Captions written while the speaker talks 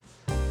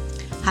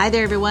Hi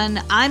there,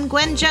 everyone. I'm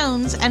Gwen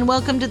Jones, and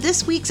welcome to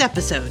this week's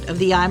episode of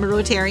the I'm a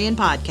Rotarian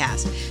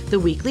podcast, the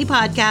weekly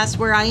podcast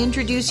where I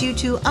introduce you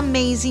to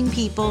amazing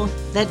people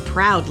that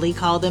proudly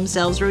call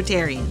themselves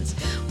Rotarians.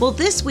 Well,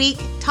 this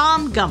week,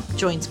 Tom Gump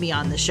joins me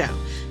on the show.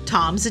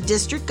 Tom's a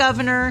district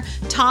governor.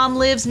 Tom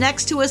lives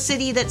next to a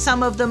city that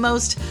some of the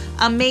most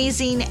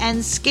amazing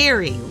and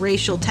scary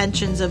racial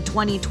tensions of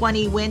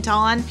 2020 went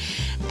on.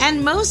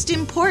 And most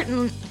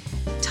important,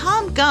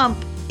 Tom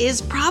Gump is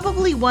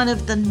probably one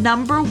of the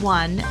number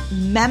one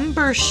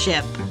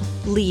membership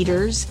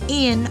leaders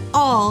in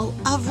all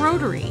of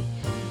Rotary.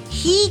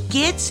 He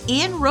gets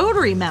in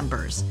Rotary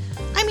members.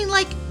 I mean,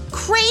 like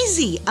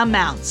crazy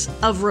amounts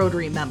of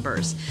Rotary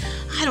members.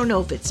 I don't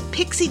know if it's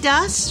pixie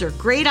dust or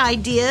great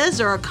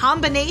ideas or a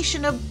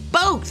combination of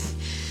both.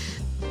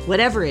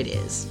 Whatever it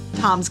is,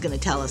 Tom's going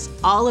to tell us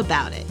all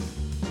about it.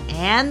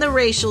 And the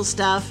racial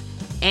stuff,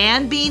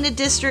 and being a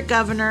district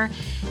governor,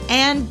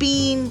 and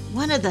being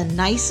one of the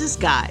nicest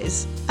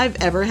guys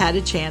I've ever had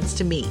a chance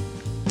to meet.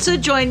 So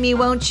join me,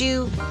 won't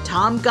you?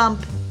 Tom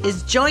Gump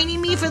is joining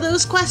me for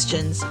those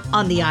questions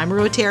on the I'm a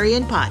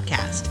Rotarian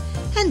podcast.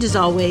 And as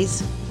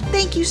always,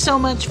 thank you so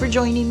much for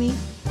joining me.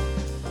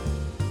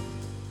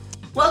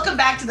 Welcome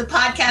back to the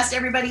podcast,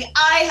 everybody.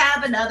 I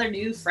have another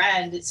new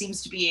friend. It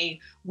seems to be a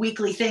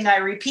weekly thing I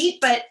repeat,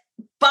 but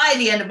by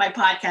the end of my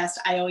podcast,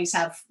 I always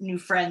have new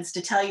friends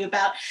to tell you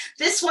about.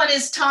 This one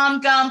is Tom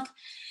Gump.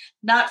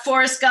 Not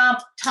Forrest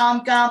Gump,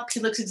 Tom Gump. He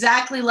looks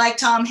exactly like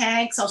Tom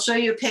Hanks. I'll show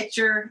you a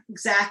picture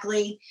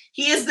exactly.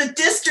 He is the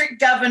district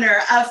governor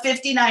of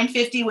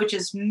 5950, which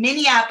is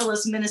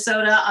Minneapolis,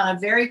 Minnesota. On a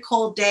very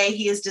cold day,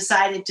 he has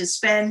decided to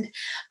spend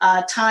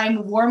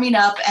time warming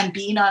up and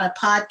being on a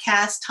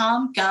podcast.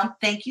 Tom Gump,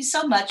 thank you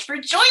so much for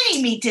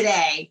joining me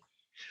today.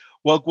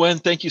 Well, Gwen,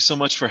 thank you so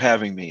much for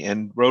having me.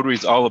 And Rotary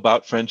is all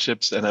about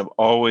friendships, and I've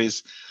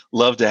always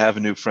loved to have a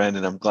new friend,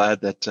 and I'm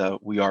glad that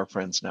we are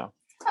friends now.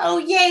 Oh,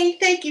 yay.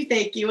 Thank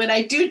you. And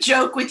I do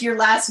joke with your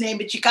last name,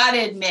 but you got to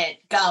admit,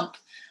 Gump,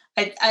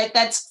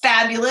 that's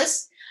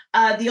fabulous.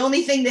 The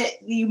only thing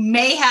that you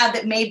may have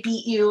that may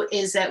beat you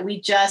is that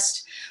we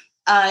just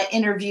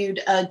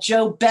interviewed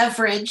Joe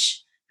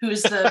Beveridge,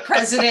 who's the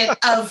president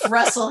of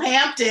Russell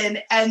Hampton.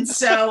 And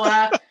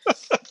so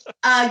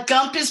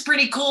Gump is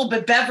pretty cool,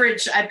 but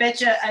Beveridge, I bet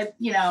you, I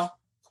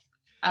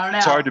don't know.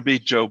 It's hard to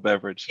beat Joe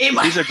Beveridge.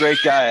 He's a great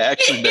guy. I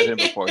actually met him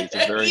before. He's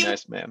a very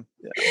nice man.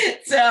 Yeah.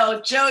 So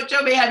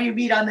Joe may have you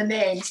beat on the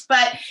names,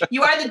 but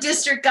you are the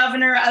district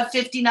governor of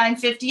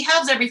 5950.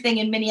 How's everything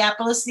in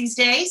Minneapolis these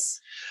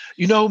days?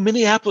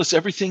 Minneapolis,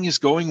 everything is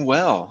going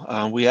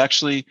well. We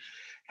actually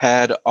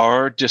had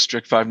our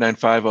district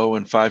 5950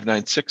 and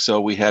 5960.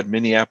 We had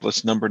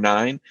Minneapolis number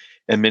 9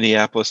 and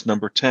Minneapolis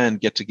number 10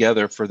 get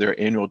together for their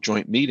annual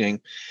joint meeting.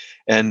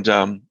 And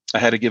I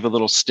had to give a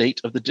little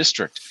state of the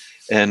district.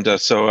 And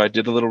so I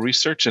did a little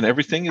research, and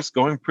everything is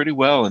going pretty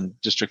well in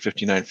District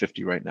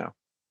 5950 right now.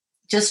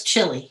 Just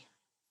chilly.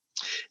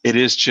 It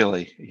is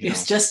chilly.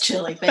 It's just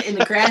chilly, but in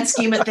the grand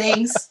scheme of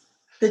things,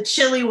 the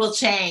chilly will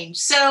change.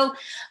 So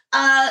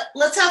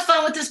let's have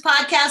fun with this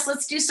podcast.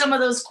 Let's do some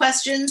of those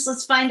questions.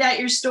 Let's find out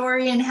your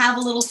story and have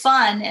a little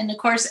fun. And of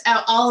course,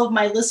 all of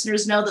my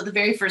listeners know that the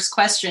very first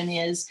question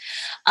is,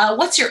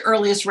 what's your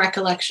earliest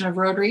recollection of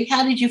Rotary?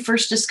 How did you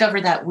first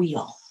discover that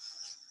wheel?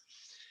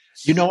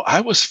 I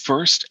was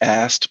first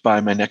asked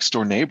by my next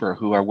door neighbor,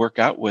 who I work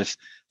out with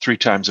 3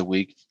 times a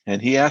week.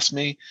 And he asked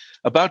me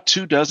about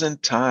 24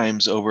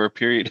 times over a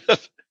period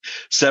of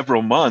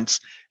several months.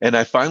 And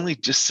I finally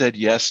just said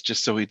yes,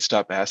 just so he'd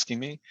stop asking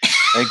me.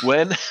 And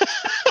Gwen,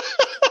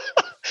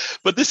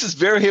 but this is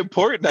very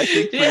important, I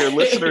think, for your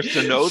listeners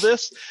to know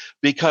this,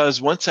 because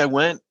once I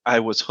went,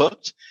 I was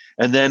hooked.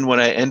 And then when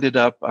I ended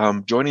up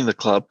joining the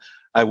club,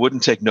 I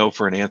wouldn't take no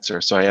for an answer.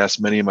 So I asked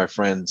many of my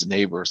friends,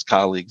 neighbors,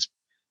 colleagues,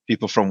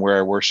 people from where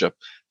I worship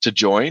to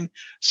join.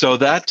 So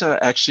that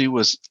actually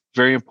was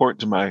very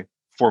important to my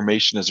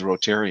formation as a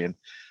Rotarian,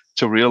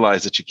 to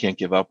realize that you can't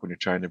give up when you're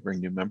trying to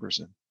bring new members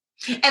in.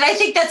 And I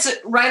think that's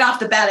right off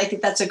the bat. I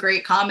think that's a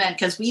great comment,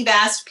 because we've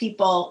asked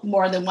people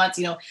more than once,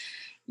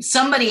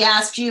 somebody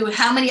asked you,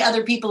 how many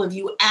other people have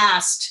you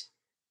asked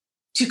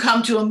to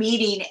come to a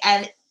meeting?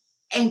 And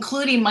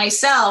including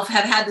myself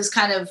have had this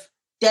kind of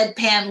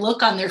deadpan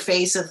look on their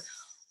face of,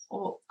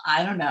 oh,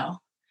 I don't know.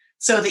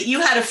 So that you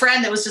had a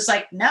friend that was just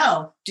like,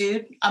 no,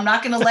 dude, I'm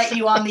not going to let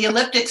you on the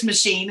elliptics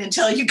machine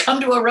until you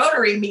come to a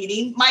Rotary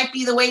meeting. Might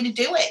be the way to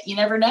do it. You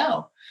never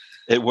know.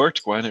 It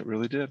worked, Gwen. It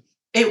really did.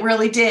 It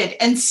really did.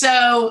 And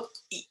so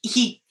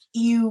you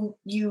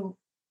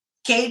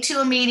came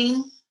to a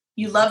meeting.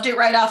 You loved it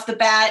right off the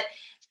bat.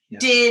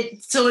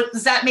 Yes.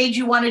 Does that made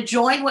you want to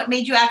join? What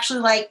made you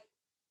actually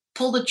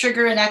pull the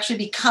trigger and actually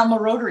become a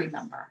Rotary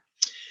member?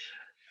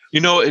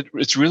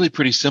 It's really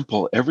pretty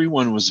simple.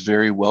 Everyone was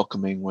very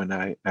welcoming when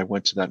I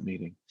went to that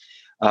meeting.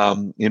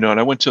 And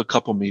I went to a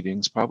couple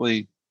meetings,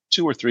 probably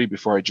 2 or 3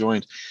 before I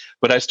joined,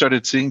 but I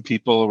started seeing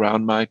people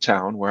around my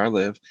town where I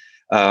live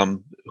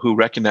who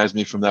recognized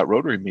me from that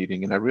Rotary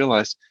meeting. And I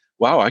realized,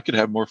 wow, I could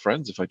have more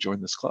friends if I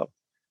joined this club.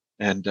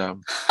 And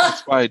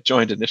that's why I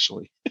joined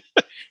initially.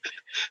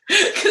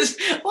 Because,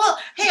 well,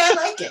 hey, I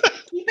like it.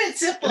 Keep it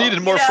simple. I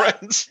needed more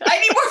friends. I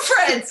need more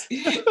friends.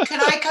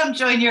 Can I come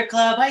join your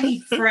club? I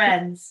need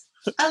friends.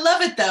 I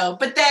love it though.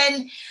 But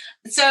then,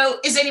 so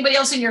is anybody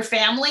else in your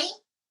family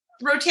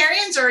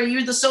Rotarians, or are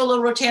you the solo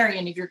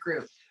Rotarian of your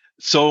group?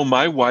 So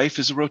my wife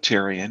is a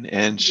Rotarian,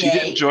 and she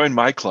didn't join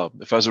my club.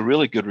 If I was a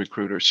really good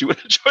recruiter, she would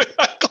have joined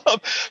my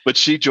club. But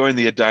she joined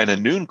the Edina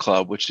Noon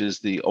Club, which is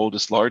the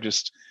oldest,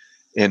 largest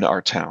in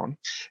our town.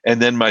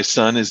 And then my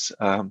son is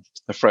a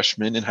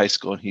freshman in high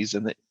school, and he's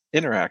in the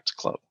Interact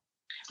Club.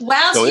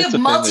 Wow, so you have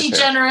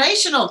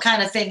multi-generational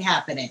kind of thing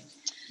happening.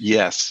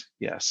 Yes.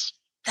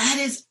 That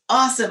is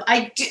awesome.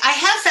 I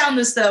have found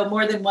this, though,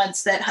 more than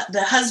once, that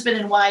the husband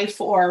and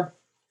wife or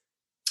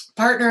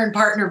partner and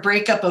partner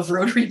breakup of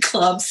Rotary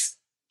clubs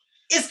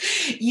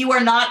you are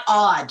not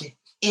odd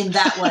in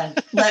that one.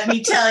 Let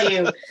me tell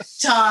you,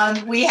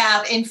 Tom, we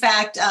have, in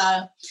fact,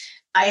 I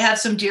have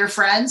some dear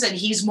friends, and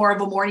he's more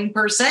of a morning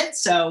person.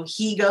 So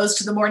he goes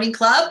to the morning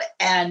club,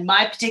 and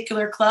my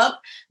particular club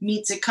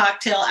meets at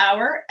cocktail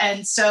hour.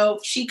 And so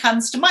she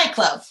comes to my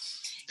club.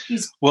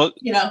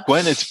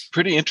 Gwen, it's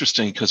pretty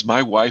interesting because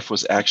my wife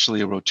was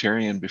actually a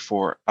Rotarian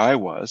before I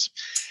was.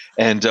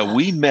 And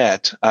we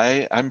met.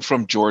 I'm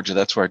from Georgia.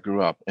 That's where I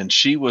grew up. And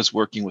she was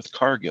working with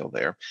Cargill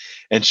there.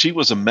 And she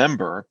was a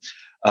member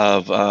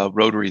of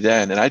Rotary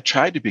then. And I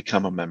tried to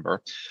become a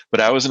member, but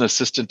I was an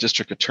assistant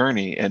district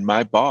attorney. And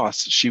my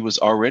boss, she was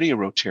already a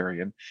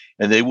Rotarian.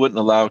 And they wouldn't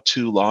allow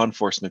two law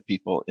enforcement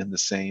people in the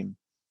same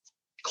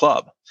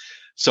club.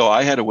 So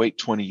I had to wait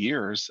 20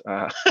 years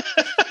wow,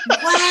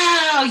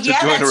 to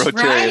join a Rotarian.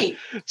 Right.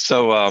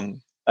 So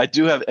I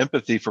do have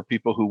empathy for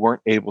people who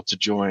weren't able to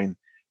join,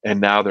 and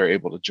now they're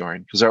able to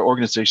join, because our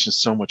organization is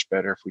so much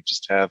better if we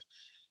just have,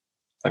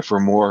 if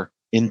we're more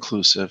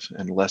inclusive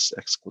and less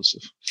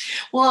exclusive.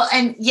 Well,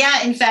 and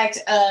in fact,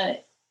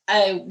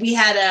 we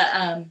had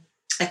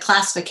a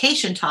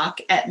classification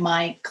talk at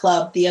my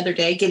club the other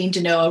day, getting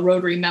to know a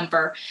Rotary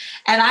member.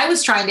 And I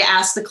was trying to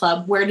ask the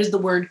club, where does the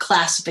word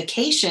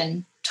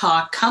classification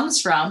talk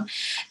comes from?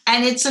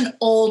 And it's an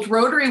old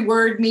Rotary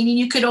word, meaning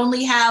you could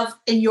only have,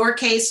 in your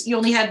case, you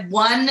only had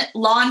one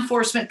law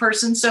enforcement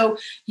person. So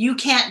you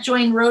can't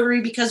join Rotary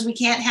because we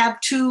can't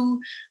have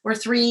 2 or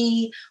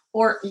 3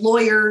 or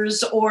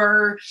lawyers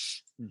or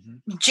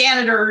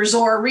janitors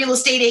or real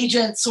estate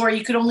agents, or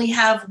you could only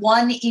have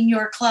one in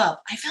your club.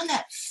 I found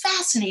that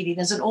fascinating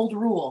as an old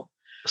rule.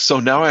 So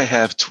now I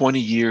have 20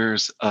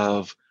 years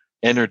of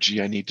energy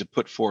I need to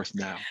put forth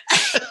now.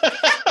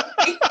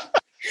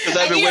 Because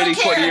I've been waiting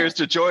 20 years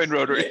to join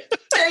Rotary.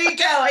 There you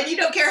go. And you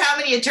don't care how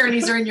many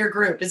attorneys are in your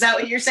group. Is that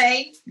what you're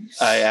saying?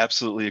 I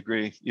absolutely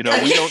agree. We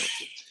don't,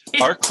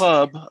 our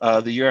club,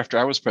 the year after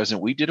I was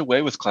president, we did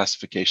away with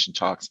classification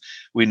talks.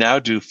 We now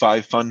do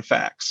 5 fun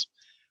facts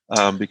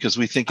because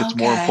we think it's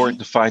more important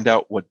to find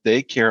out what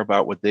they care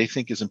about, what they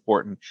think is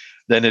important,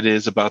 than it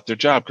is about their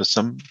job. Because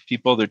some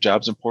people, their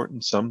job's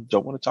important, some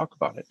don't want to talk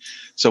about it.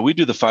 So we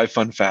do the 5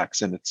 fun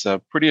facts, and it's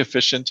pretty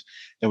efficient,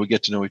 and we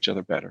get to know each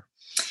other better.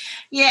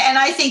 Yeah, and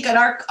I think that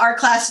our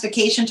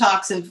classification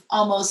talks have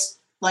almost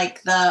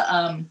like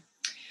the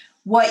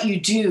what you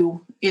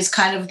do is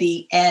kind of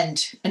the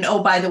end. And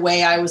oh, by the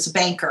way, I was a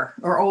banker,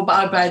 or oh,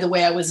 by the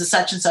way, I was a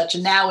such and such.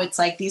 And now it's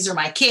like, these are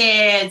my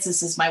kids,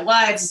 this is my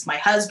wife, this is my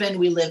husband,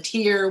 we lived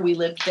here, we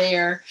lived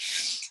there.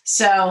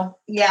 So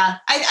yeah,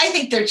 I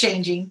think they're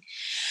changing.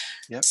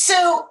 Yep.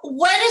 So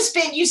what has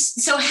been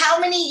so how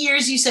many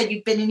years, you said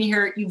you've been in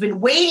here, you've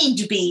been waiting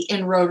to be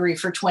in Rotary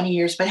for 20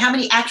 years, but how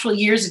many actual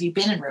years have you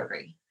been in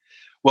Rotary?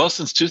 Well,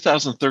 since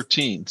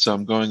 2013, so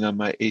I'm going on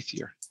my 8th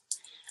year.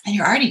 And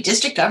you're already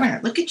district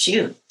governor. Look at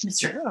you,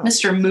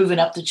 Mr. Moving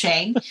up the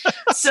chain.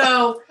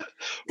 So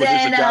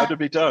there's a job to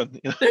be done.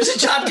 There's a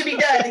job to be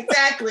done,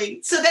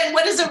 exactly. So then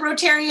what does a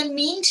Rotarian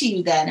mean to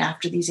you then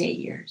after these 8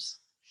 years?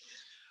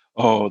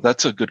 Oh,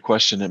 that's a good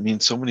question. It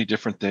means so many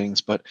different things.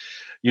 But,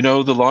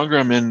 the longer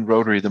I'm in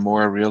Rotary, the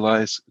more I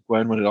realize,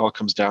 Gwen, when it all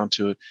comes down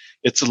to it,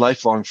 it's the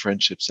lifelong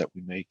friendships that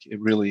we make.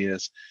 It really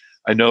is.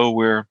 I know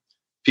we're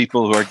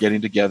people who are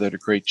getting together to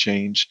create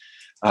change,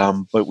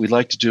 but we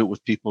like to do it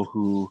with people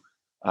who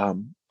are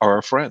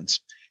our friends.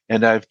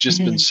 And I've just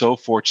been so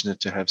fortunate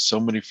to have so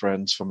many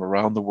friends from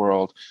around the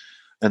world.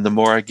 And the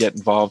more I get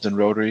involved in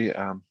Rotary,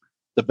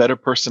 the better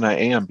person I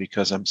am,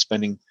 because I'm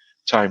spending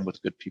time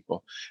with good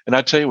people. And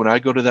I tell you, when I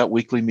go to that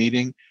weekly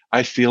meeting,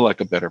 I feel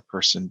like a better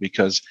person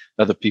because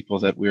of the people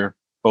that we're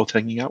both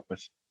hanging out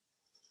with.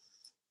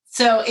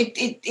 So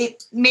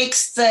it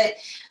makes the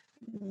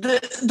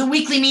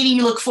weekly meeting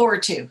you look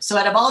forward to. So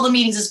out of all the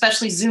meetings,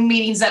 especially Zoom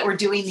meetings that we're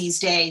doing these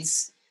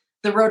days,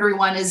 the Rotary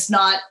one is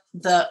not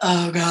the,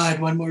 oh God,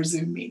 one more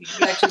Zoom meeting.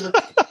 You actually look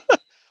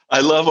I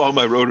love all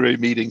my Rotary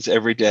meetings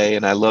every day,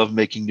 and I love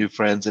making new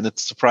friends. And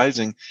it's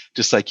surprising,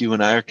 just like you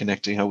and I are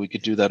connecting, how we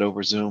could do that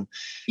over Zoom.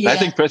 Yeah. I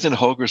think President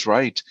Holger's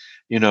right.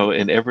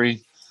 In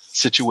every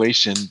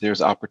situation,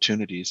 there's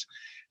opportunities.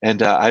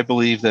 And I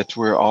believe that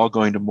we're all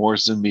going to more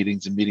Zoom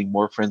meetings and meeting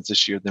more friends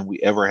this year than we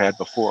ever had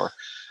before.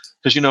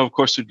 Because, of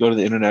course, we'd go to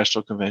the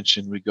international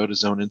convention, we'd go to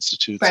zone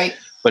institutes, Right.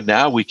 but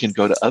now we can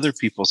go to other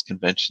people's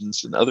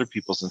conventions and other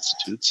people's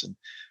institutes, and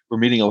we're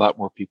meeting a lot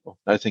more people.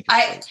 I think it's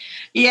great.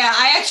 Yeah,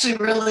 I actually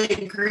really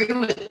agree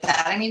with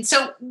that. I mean,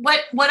 so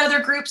what other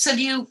groups have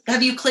you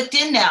clicked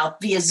in now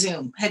via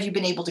Zoom? Have you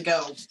been able to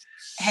go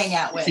hang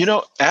out with?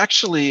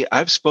 Actually,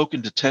 I've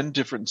spoken to 10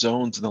 different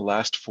zones in the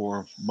last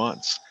 4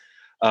 months.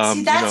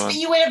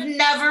 See, you would have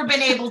never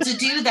been able to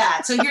do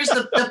that. So here's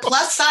the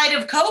plus side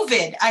of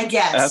COVID, I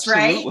guess,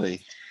 absolutely.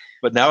 Right?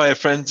 But now I have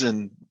friends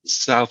in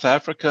South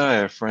Africa, I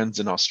have friends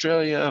in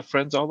Australia,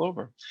 friends all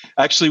over.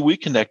 Actually, we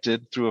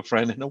connected through a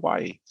friend in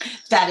Hawaii.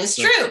 That is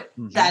true.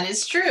 Mm-hmm. That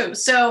is true.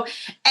 So,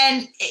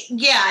 and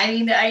yeah, I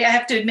mean, I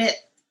have to admit,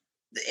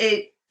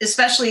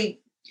 especially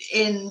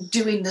in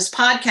doing this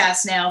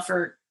podcast now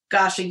for,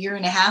 a year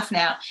and a half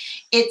now,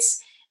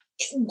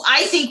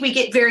 I think we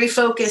get very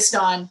focused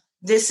on,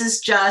 this is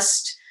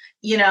just,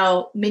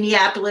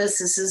 Minneapolis.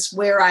 This is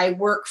where I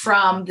work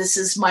from. This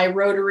is my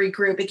Rotary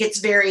group. It gets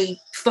very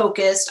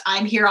focused.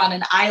 I'm here on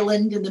an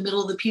island in the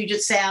middle of the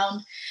Puget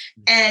Sound,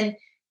 and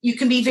you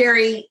can be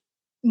very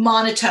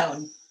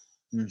monotone.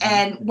 Mm-hmm.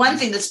 And one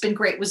thing that's been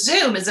great with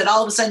Zoom is that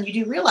all of a sudden you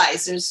do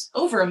realize there's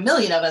over 1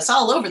 million of us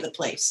all over the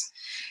place,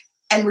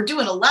 and we're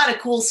doing a lot of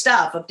cool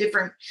stuff of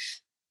different,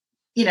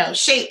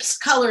 shapes,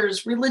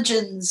 colors,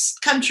 religions,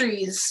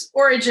 countries,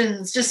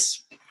 origins,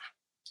 just.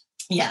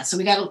 Yeah, so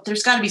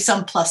there's got to be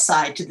some plus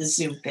side to the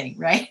Zoom thing,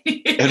 right?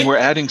 And we're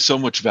adding so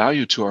much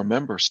value to our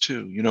members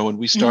too. When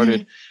we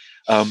started,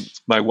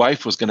 my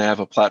wife was going to have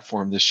a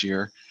platform this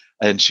year,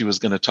 and she was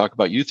going to talk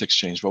about youth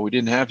exchange. Well, we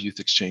didn't have youth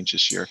exchange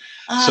this year.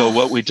 So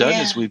what we've done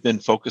is we've been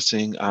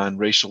focusing on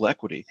racial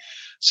equity.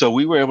 So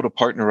we were able to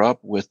partner up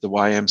with the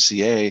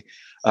YMCA,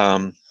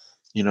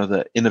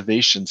 the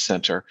Innovation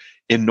Center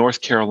in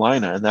North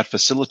Carolina. And that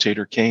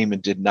facilitator came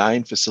and did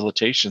 9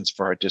 facilitations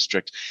for our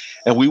district.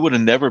 And we would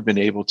have never been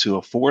able to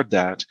afford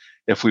that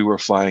if we were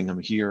flying them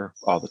here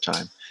all the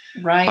time.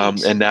 Right.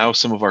 And now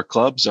some of our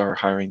clubs are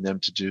hiring them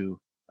to do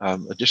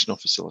additional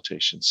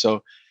facilitation.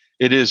 So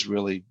it is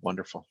really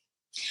wonderful.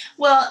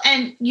 Well,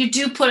 and you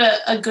do put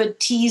a good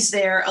tease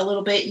there a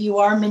little bit. You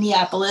are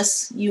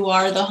Minneapolis. You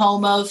are the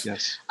home of,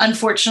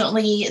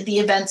 unfortunately, the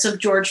events of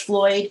George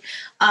Floyd.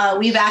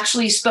 We've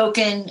actually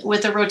spoken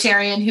with a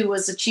Rotarian who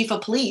was the chief of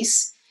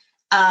police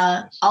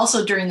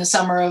also during the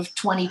summer of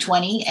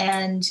 2020.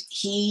 And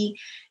he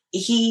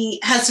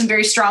has some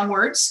very strong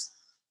words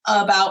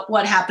about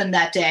what happened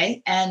that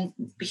day. And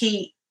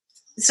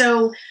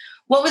so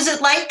what was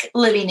it like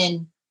living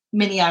in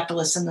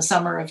Minneapolis in the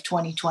summer of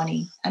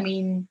 2020? I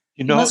mean,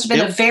 it must have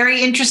been a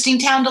very interesting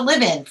town to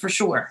live in, for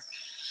sure.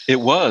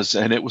 It was,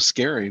 and it was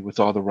scary with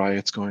all the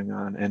riots going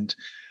on. And,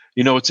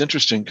 it's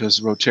interesting because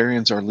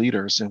Rotarians are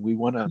leaders, and we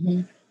want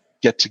to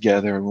get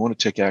together and we want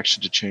to take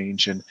action to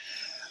change. And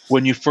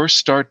when you first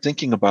start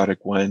thinking about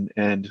it, Gwen,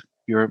 and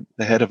you're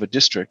the head of a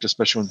district,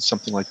 especially when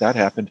something like that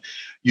happened,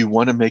 you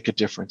want to make a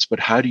difference. But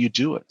how do you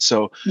do it?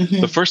 So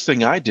the first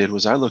thing I did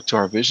was I looked to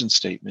our vision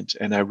statement,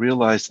 and I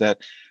realized that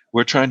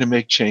we're trying to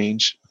make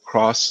change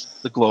across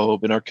the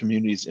globe, in our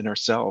communities, in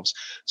ourselves.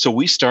 So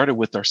we started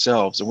with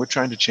ourselves, and we're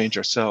trying to change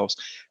ourselves.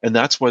 And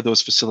that's why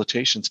those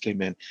facilitations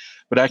came in.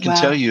 But I can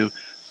tell you,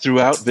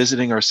 throughout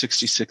visiting our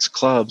 66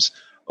 clubs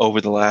over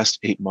the last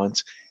 8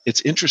 months,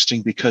 it's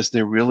interesting because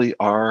they really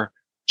are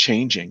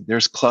changing.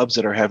 There's clubs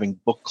that are having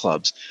book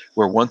clubs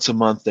where once a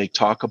month they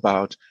talk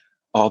about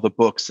all the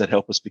books that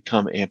help us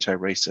become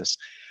anti-racist.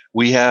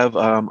 We have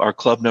our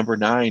club number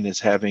 9 is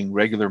having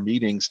regular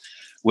meetings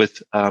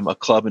with a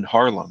club in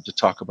Harlem to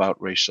talk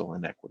about racial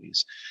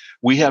inequities.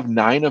 We have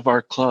 9 of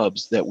our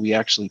clubs that we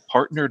actually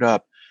partnered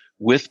up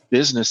with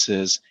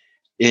businesses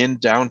in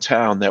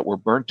downtown that were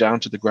burnt down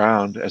to the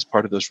ground as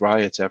part of those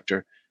riots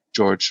after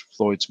George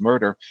Floyd's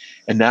murder.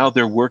 And now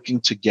they're working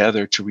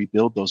together to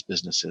rebuild those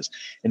businesses.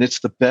 And it's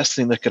the best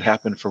thing that could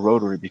happen for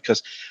Rotary,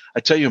 because I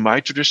tell you, my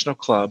traditional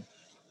club,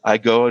 I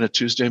go on a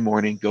Tuesday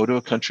morning, go to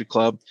a country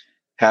club,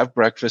 have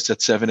breakfast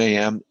at 7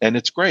 a.m. and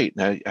it's great.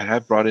 And I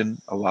have brought in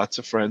lots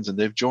of friends and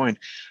they've joined.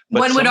 But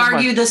one would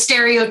argue the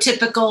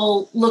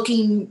stereotypical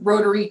looking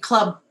Rotary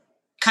club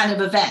kind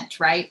of event,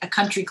 right? A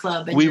country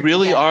club. We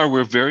really are.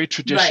 We're very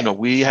traditional. Right.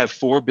 We have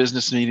 4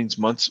 business meetings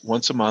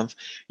once a month.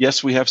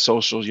 Yes, we have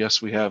socials.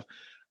 Yes, we have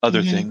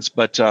other things,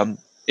 but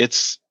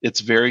it's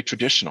very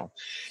traditional.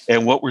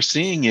 And what we're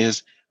seeing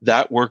is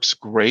that works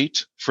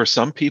great for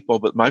some people,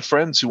 but my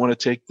friends who want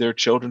to take their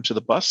children to the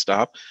bus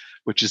stop,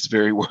 which is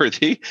very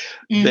worthy,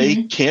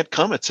 they can't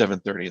come at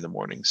 7:30 in the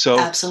morning. So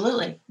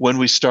absolutely, when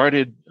we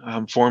started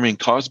forming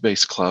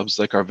cause-based clubs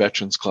like our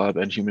Veterans Club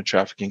and Human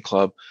Trafficking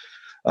Club,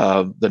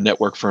 the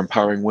Network for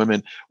Empowering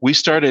Women,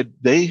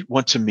 they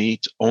want to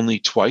meet only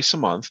twice a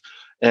month.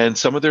 And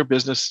some of their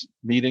business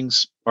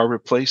meetings are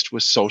replaced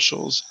with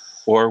socials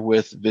or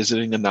with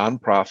visiting a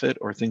nonprofit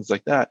or things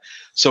like that.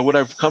 So what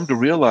I've come to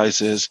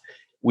realize is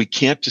we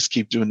can't just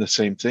keep doing the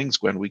same things,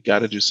 Gwen. We got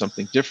to do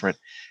something different.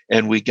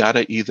 And we got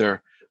to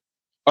either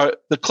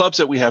the clubs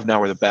that we have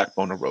now are the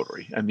backbone of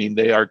Rotary. I mean,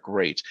 they are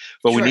great,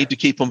 but we Sure. need to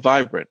keep them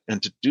vibrant.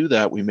 And to do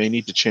that, we may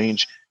need to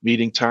change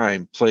meeting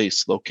time,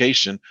 place,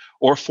 location,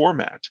 or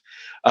format.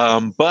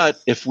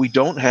 But if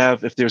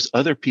there's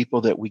other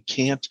people that we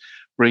can't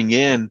bring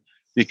in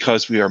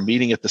because we are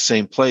meeting at the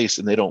same place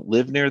and they don't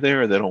live near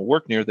there or they don't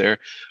work near there,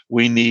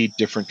 we need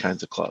different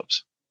kinds of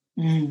clubs.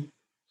 Mm.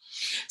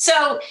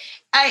 So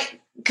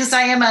because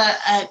I am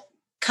a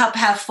cup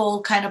half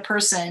full kind of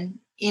person,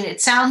 and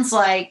it sounds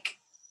like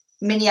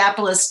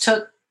Minneapolis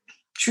took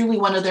truly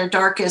one of their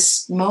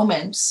darkest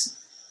moments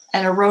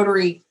and a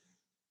Rotary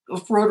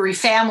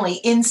family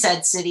in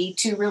said city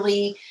to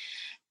really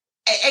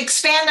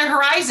expand their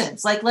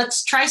horizons. Like,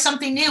 let's try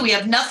something new. We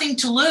have nothing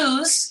to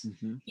lose.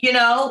 Mm-hmm. You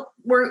know,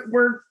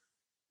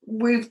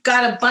 we've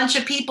got a bunch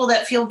of people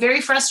that feel very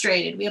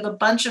frustrated. We have a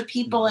bunch of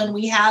people, and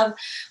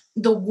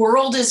the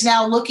world is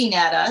now looking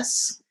at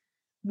us.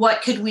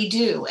 What could we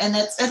do? And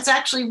that's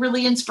actually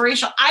really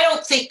inspirational. I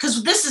don't think,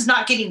 because this is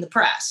not getting the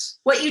press.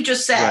 What you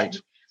just said Right.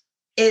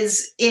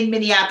 is in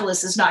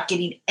Minneapolis is not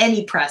getting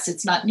any press.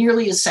 It's not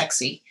nearly as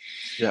sexy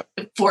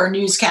for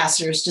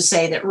newscasters to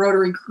say that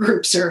Rotary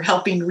groups are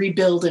helping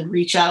rebuild and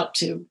reach out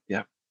to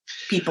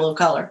people of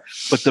color.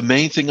 But the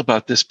main thing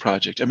about this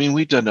project, I mean,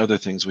 we've done other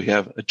things. We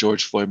have a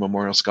George Floyd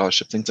Memorial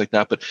Scholarship, things like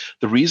that. But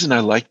the reason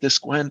I like this,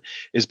 Gwen,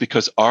 is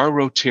because our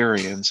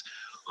Rotarians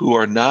who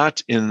are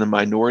not in the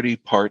minority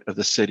part of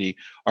the city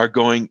are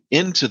going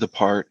into the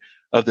part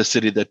of the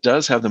city that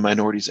does have the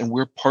minorities, and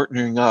we're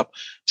partnering up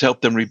to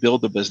help them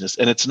rebuild the business.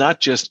 And it's not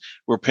just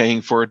we're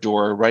paying for a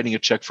door or writing a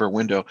check for a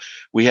window.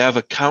 We have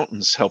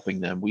accountants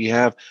helping them. We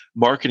have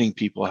marketing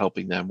people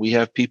helping them. We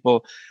have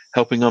people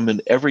helping them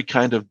in every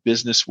kind of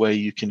business way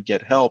you can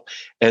get help.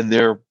 And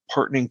they're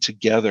partnering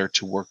together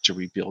to work to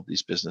rebuild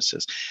these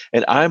businesses.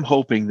 And I'm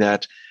hoping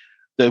that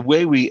the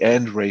way we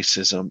end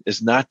racism is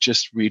not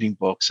just reading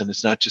books and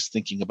it's not just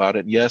thinking about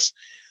it. Yes,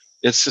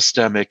 it's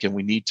systemic and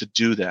we need to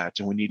do that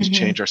and we need to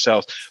change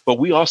ourselves, but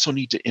we also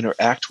need to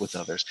interact with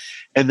others.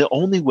 And the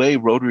only way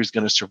Rotary is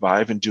going to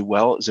survive and do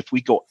well is if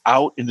we go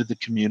out into the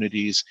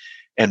communities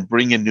and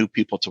bring in new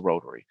people to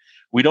Rotary.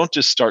 We don't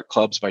just start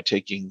clubs by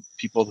taking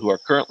people who are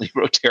currently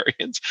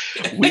Rotarians.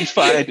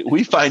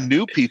 We find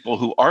new people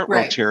who aren't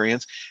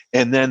Rotarians,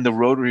 and then the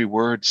Rotary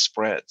word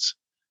spreads.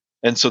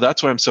 And so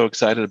that's why I'm so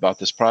excited about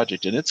this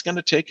project. And it's going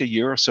to take a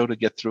year or so to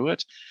get through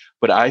it.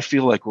 But I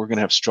feel like we're going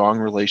to have strong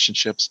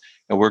relationships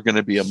and we're going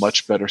to be a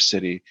much better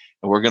city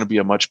and we're going to be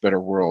a much better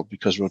world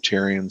because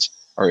Rotarians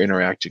are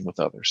interacting with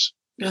others.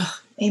 Ugh,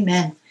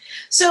 amen.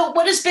 So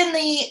what's been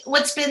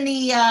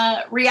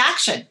the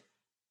reaction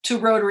to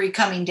Rotary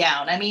coming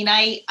down? I mean,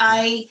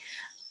 I've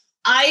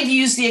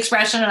used the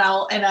expression and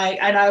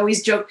I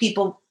always joke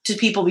to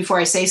people before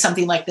I say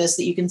something like this,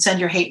 that you can send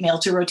your hate mail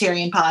to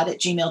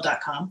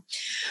rotarianpod@gmail.com.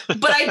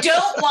 But I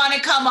don't want to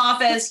come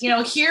off as,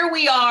 here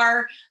we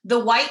are, the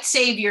white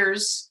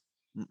saviors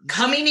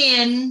coming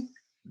in,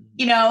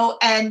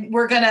 and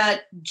we're going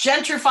to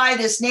gentrify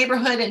this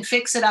neighborhood and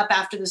fix it up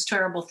after this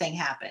terrible thing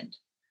happened.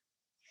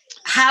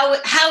 How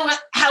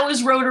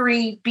is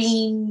Rotary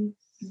being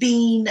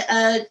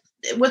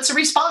what's the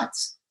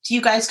response to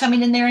you guys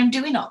coming in there and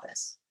doing all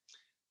this?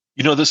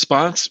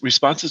 The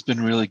response has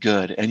been really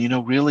good.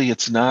 And, really,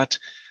 it's not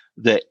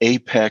the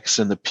apex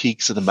and the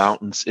peaks of the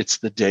mountains. It's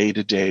the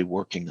day-to-day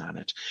working on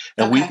it.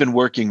 And we've been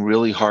working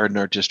really hard in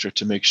our district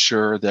to make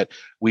sure that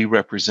we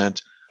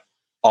represent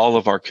all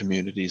of our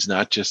communities,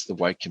 not just the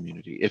white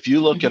community. If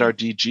you look at our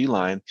DG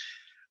line,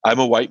 I'm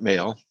a white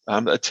male.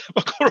 I'm a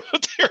typical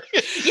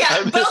Rotarian.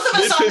 Yeah, both of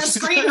us on the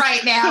screen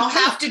right now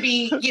have to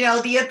be,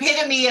 the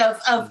epitome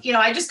of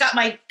I just got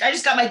my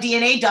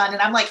DNA done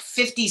and I'm like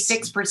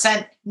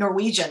 56%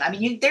 Norwegian. I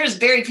mean, there's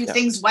very few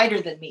things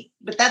whiter than me,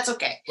 but that's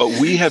okay. But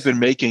we have been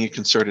making a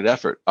concerted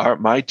effort.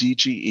 My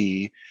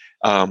DGE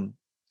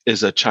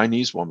is a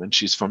Chinese woman.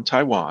 She's from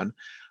Taiwan.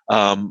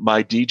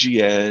 My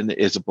DGN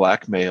is a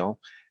black male.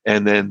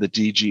 And then the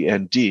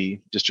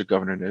DGND, District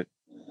Governor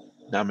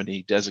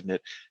Nominee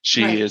Designate,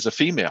 she is a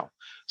female.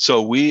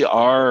 So we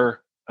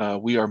are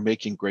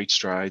making great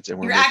strides,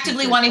 and you're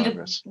actively wanting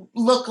progress. To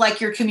look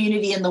like your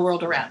community and the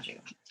world around you.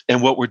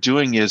 And what we're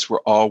doing is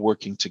we're all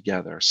working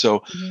together.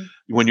 So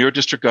when you're a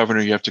district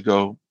governor, you have to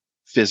go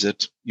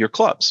visit your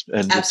clubs,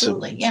 and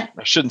absolutely,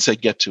 I shouldn't say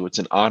get to; it's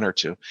an honor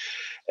to.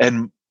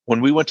 And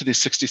when we went to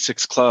these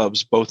 66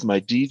 clubs, both my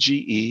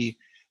DGE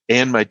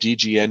and my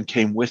DGN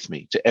came with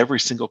me to every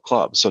single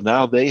club. So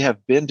now they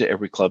have been to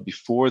every club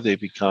before they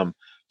become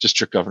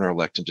district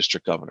governor-elect and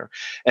district governor.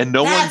 And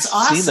no one's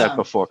seen that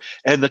before.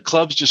 And the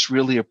clubs just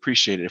really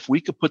appreciate it. If we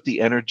could put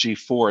the energy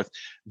forth,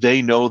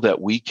 they know that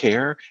we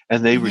care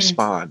and they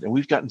respond. And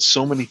we've gotten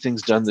so many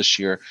things done this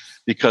year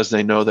because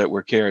they know that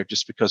we're cared,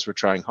 just because we're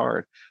trying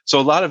hard. So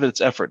a lot of it's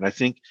effort. And I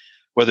think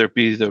whether it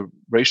be the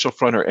racial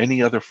front or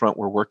any other front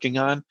we're working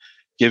on,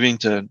 giving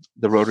to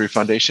the Rotary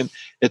Foundation,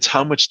 it's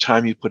how much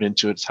time you put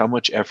into it, it's how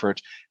much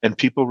effort, and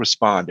people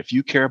respond. If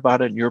you care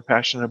about it and you're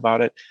passionate about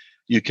it,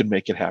 you can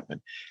make it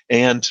happen.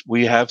 And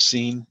we have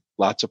seen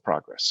lots of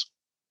progress.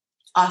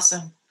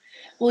 Awesome.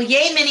 Well,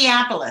 yay,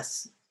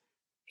 Minneapolis.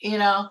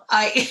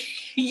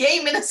 Yay,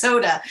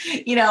 Minnesota.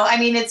 I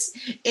mean,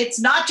 it's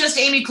not just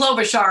Amy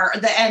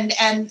Klobuchar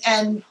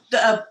and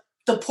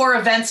the poor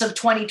events of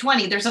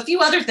 2020. There's a few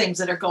other things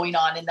that are going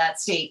on in that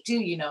state too,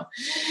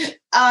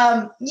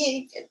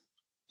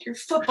 your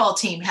football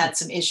team had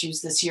some issues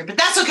this year, but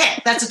that's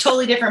okay. That's a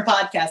totally different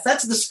podcast.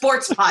 That's the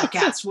sports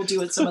podcast. We'll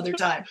do it some other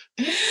time.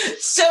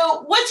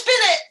 So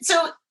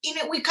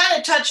we kind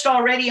of touched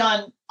already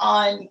on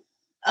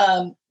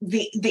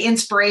the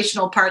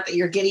inspirational part that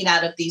you're getting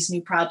out of these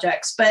new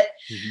projects, but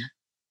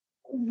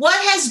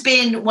what has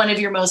been one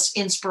of your most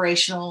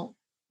inspirational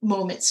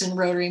moments in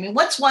Rotary? I mean,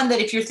 what's one that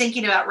if you're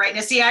thinking about right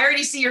now, see, I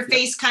already see your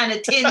face kind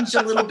of tinge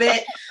a little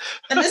bit.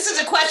 And this is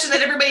a question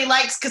that everybody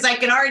likes because I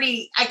can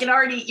already,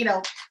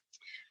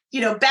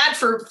 bad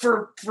for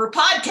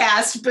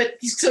podcasts, but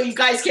so you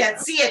guys can't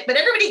see it, but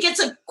everybody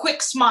gets a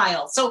quick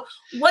smile. So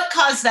what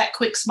caused that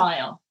quick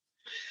smile?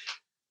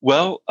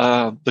 Well,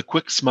 the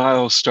quick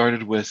smile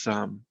started with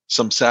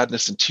some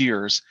sadness and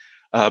tears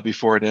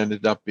before it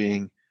ended up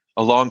being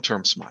a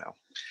long-term smile.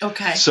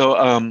 Okay.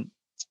 So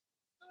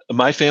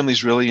my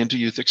family's really into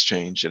youth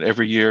exchange. And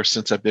every year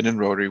since I've been in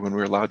Rotary, when we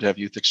were allowed to have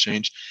youth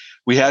exchange,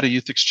 we had a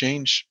youth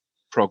exchange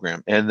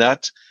program. And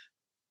that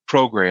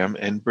program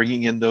and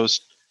bringing in those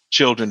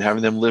children,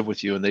 having them live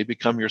with you, and they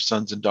become your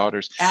sons and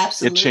daughters,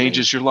 Absolutely. It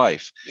changes your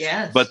life.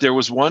 Yes. But there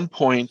was one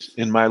point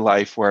in my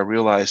life where I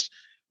realized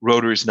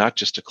Rotary is not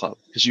just a club.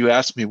 Because you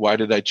asked me, why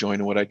did I join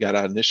and what I got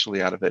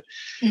initially out of it?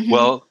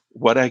 Well,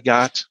 what I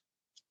get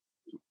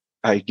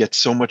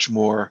so much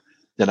more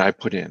than I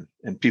put in.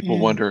 And people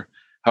wonder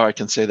how I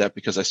can say that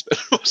because I spend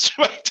most of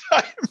my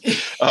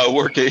time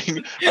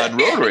working on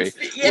Rotary,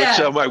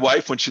 which my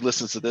wife, when she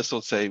listens to this,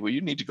 will say, well, you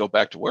need to go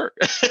back to work.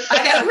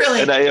 I know, really.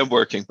 And I am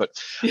working, but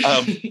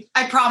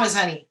I promise,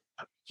 honey.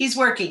 He's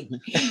working.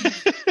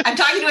 I'm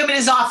talking to him in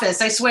his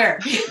office, I swear.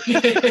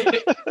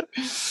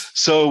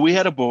 So we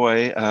had a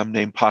boy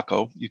named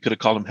Paco. You could have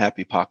called him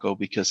Happy Paco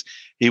because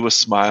he was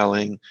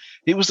smiling.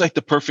 He was like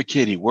the perfect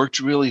kid. He worked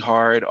really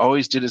hard,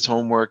 always did his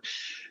homework.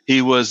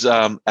 He was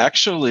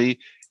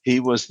he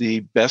was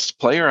the best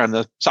player on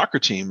the soccer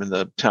team and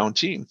the town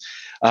team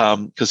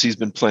because he's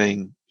been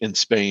playing in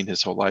Spain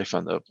his whole life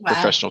on the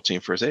professional team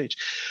for his age.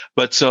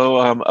 But so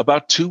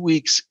about 2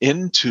 weeks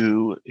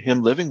into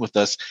him living with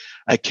us,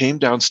 I came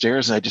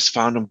downstairs and I just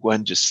found him,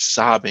 Gwen, just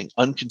sobbing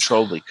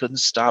uncontrollably, couldn't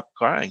stop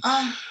crying.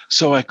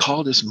 So I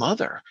called his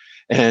mother,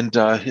 and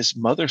his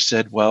mother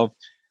said, well,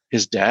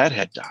 his dad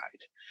had died.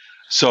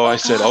 So I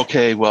said,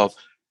 okay, well,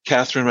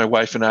 Catherine, my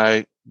wife, and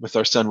I, with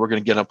our son, we're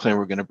going to get on a plane.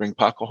 We're going to bring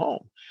Paco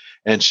home.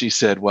 And she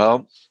said,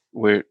 well,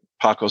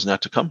 Paco's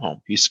not to come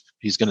home. He's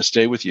going to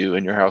stay with you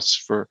in your house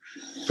for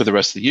the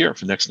rest of the year,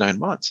 for the next 9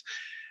 months.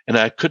 And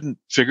I couldn't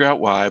figure out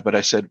why, but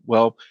I said,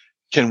 well,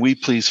 can we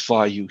please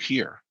fly you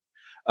here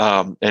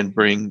and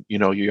bring,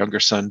 your younger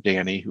son,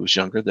 Danny, who was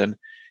younger than,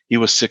 he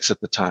was 6 at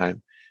the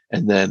time.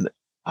 And then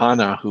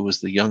Anna, who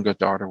was the younger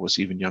daughter, was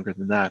even younger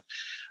than that.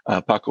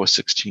 Paco was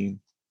 16.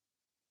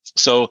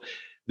 So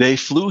they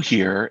flew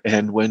here.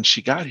 And when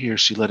she got here,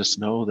 she let us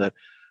know that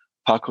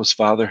Paco's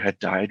father had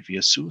died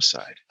via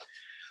suicide.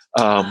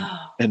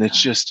 And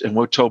it's just, and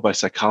we're told by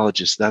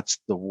psychologists, that's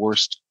the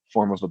worst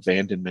form of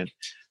abandonment.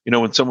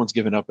 When someone's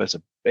given up as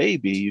a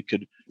baby, you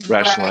could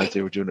rationalize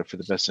they were doing it for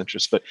the best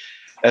interest. But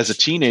as a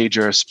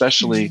teenager,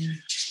 especially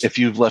if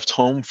you've left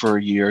home for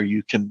a year,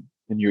 you can,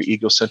 in your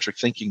egocentric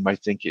thinking,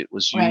 might think it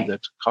was you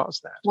that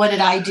caused that. What did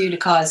I do to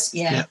cause?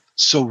 Yeah.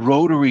 So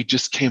Rotary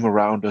just came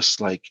around us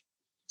like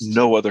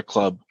no other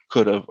club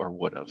could have or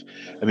would have.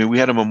 I mean, we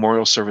had a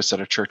memorial service at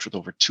a church with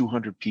over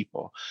 200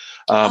 people.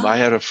 I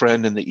had a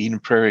friend in the Eden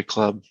Prairie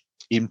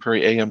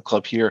AM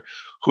Club here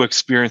who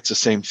experienced the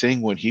same thing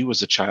when he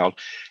was a child.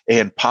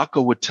 And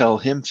Paco would tell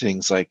him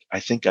things like, I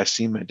think I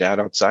see my dad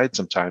outside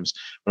sometimes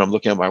when I'm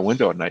looking out my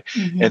window at night,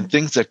 and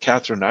things that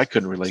Catherine and I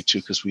couldn't relate to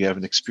because we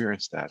haven't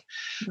experienced that.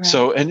 Right.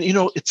 So, and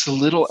it's the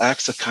little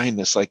acts of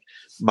kindness, like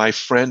my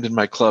friend in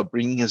my club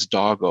bringing his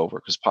dog over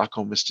because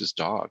Paco missed his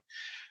dog.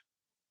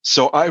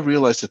 So I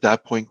realized at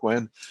that point,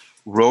 Gwen,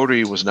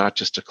 Rotary was not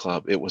just a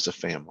club, it was a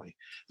family.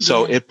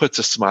 So it puts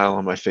a smile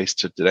on my face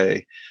to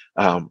today.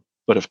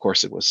 But of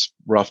course, it was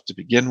rough to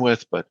begin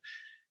with, but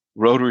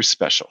Rotary's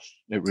special.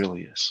 It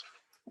really is.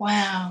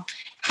 Wow.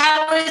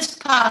 How is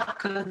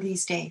Paco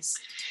these days?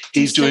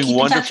 He's doing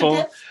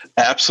wonderful.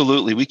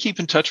 Absolutely. We keep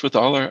in touch with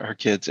all our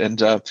kids,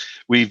 and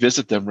we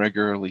visit them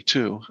regularly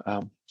too.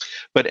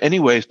 But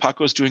anyways,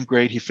 Paco's doing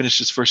great. He finished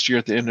his first year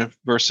at the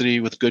university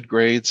with good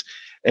grades.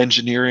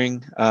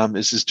 Engineering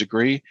is his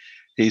degree.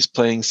 He's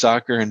playing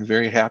soccer and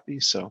very happy.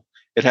 So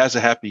it has a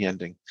happy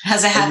ending.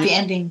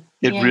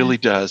 It really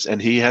does.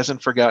 And he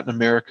hasn't forgotten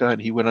America.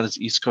 And he went on his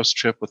East Coast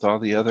trip with all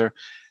the other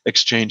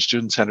exchange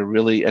students,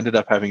 ended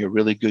up having a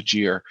really good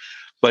year.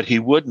 But he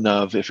wouldn't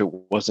have if it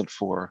wasn't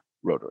for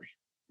Rotary.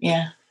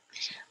 Yeah.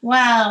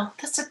 Wow.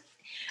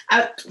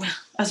 I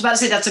was about to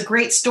say that's a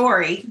great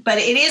story, but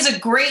it is a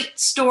great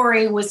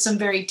story with some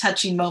very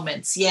touching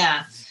moments.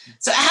 Yeah.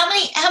 So how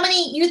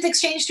many youth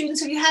exchange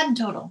students have you had in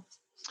total?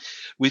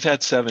 We've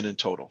had 7 in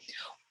total.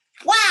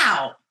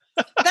 Wow.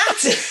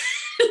 That's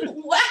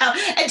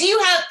do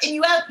you have, and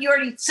you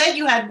already said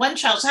you had one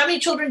child. So how many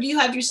children do you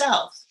have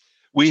yourself?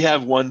 We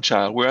have one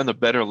child. We're on the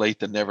better late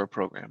than never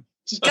program.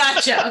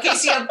 Gotcha. Okay.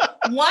 So you have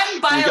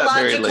one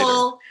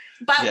biological,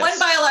 one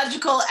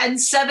biological and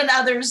 7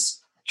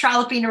 others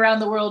trolloping around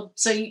the world.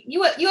 So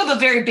you have a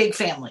very big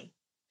family.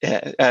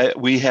 Yeah,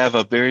 we have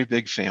a very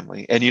big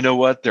family. And you know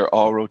what? They're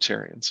all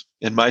Rotarians.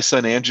 And my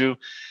son, Andrew,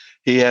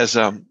 he has,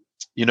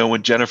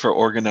 when Jennifer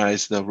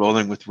organized the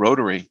Rolling with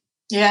Rotary,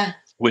 yeah,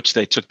 which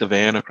they took the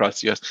van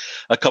across the U.S.,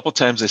 a couple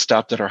times they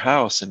stopped at our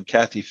house, and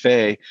Kathy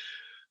Fay,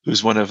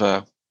 who's one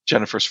of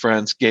Jennifer's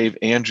friends, gave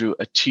Andrew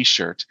a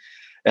T-shirt.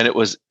 And it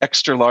was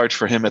extra large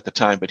for him at the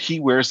time, but he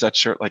wears that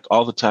shirt like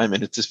all the time,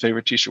 and it's his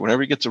favorite T-shirt.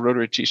 Whenever he gets a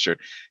Rotary T-shirt,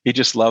 he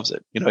just loves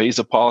it. He's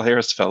a Paul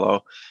Harris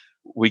fellow.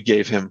 We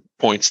gave him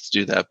points to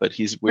do that, but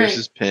he wears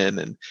his pin,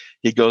 and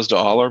he goes to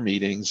all our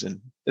meetings, and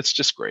it's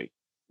just great.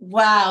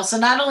 Wow. So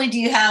not only do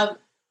you have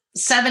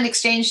 7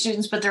 exchange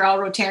students, but they're all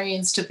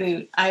Rotarians to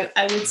boot. I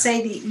would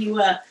say that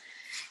you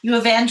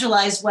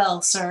evangelize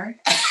well, sir.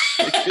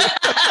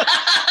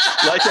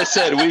 Like I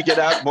said, we get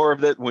out more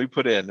of it than we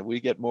put in.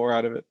 We get more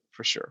out of it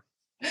for sure.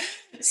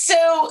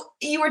 So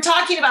you were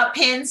talking about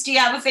pins. Do you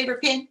have a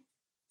favorite pin?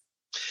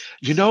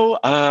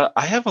 I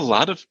have a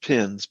lot of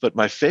pins, but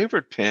my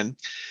favorite pin,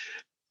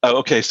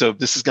 okay, so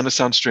this is going to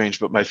sound strange,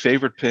 but my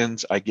favorite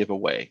pins I give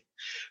away.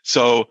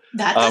 So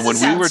that doesn't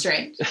sound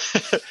strange.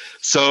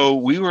 So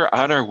we were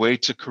on our way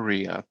to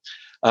Korea.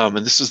 And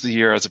this was the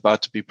year I was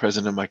about to be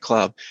president of my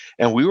club.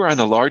 And we were on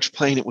a large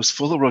plane. It was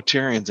full of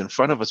Rotarians in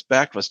front of us,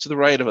 back of us, to the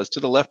right of us, to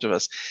the left of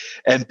us.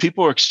 And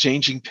people were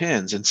exchanging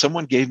pins. And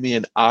someone gave me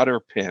an otter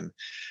pin,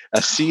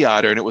 a sea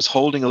otter, and it was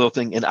holding a little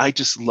thing. And I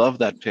just love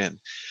that pin.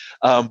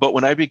 But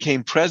when I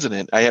became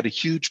president, I had a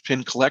huge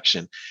pin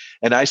collection.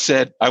 And I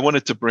said I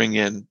wanted to bring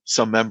in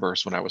some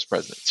members when I was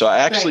president. So I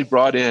actually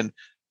brought in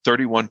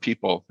 31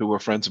 people who were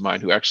friends of mine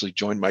who actually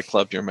joined my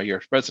club during my year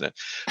as president.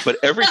 But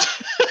every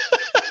time...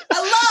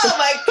 Oh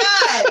my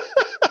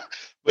God.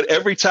 But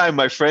every time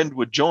my friend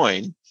would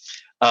join,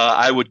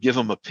 I would give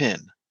him a pin.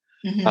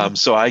 Mm-hmm.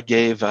 So I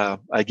gave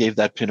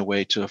that pin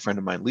away to a friend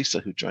of mine, Lisa,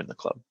 who joined the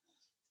club.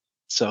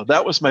 So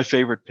that was my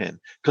favorite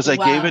pin because I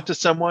gave it to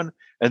someone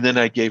and then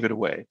I gave it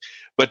away.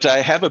 But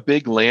I have a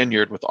big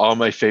lanyard with all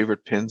my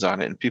favorite pins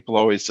on it, and people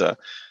always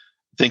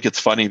think it's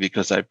funny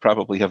because I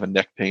probably have a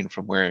neck pain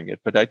from wearing it.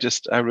 But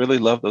I really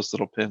love those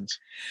little pins.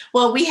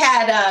 Well, we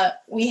had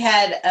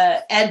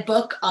Ed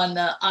Book on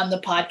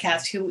the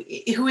podcast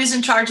who is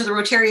in charge of the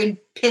Rotarian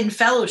Pin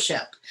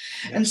Fellowship,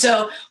 and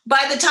so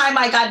by the time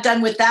I got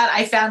done with that,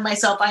 I found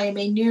myself I am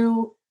a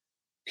new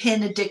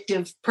pin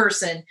addictive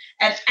person,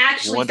 and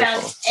actually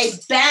found a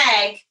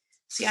bag.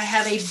 See, I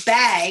have a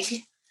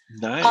bag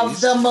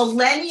of the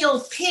millennial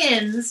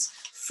pins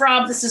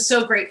from, this is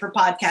so great for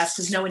podcasts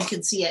because no one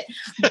can see it,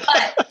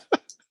 but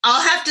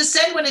I'll have to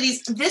send one of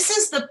these. This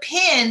is the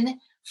pin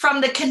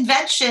from the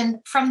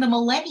convention from the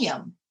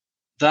millennium.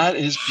 That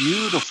is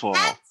beautiful.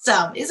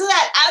 Awesome. Isn't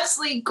that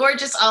absolutely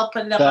gorgeous? I'll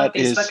put it up on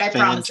Facebook. I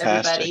promise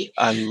everybody.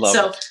 I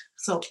love it.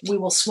 So we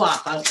will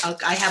swap.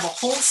 I have a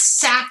whole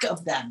sack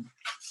of them.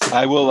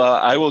 I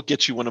will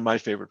get you one of my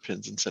favorite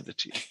pins and send it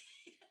to you.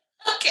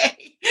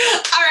 Okay.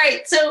 All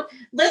right. So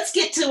let's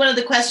get to one of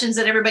the questions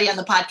that everybody on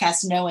the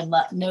podcast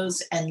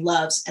knows and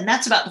loves, and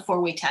that's about the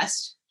 4-way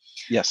test.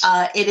 Yes.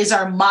 It is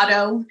our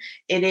motto.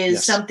 It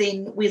is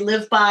something we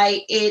live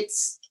by.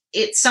 It's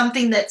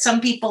something that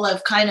some people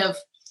have kind of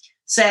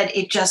said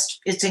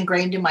it's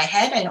ingrained in my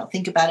head. I don't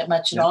think about it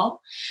much at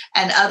all.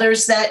 And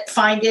others that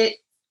find it,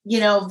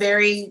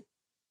 very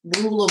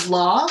rule of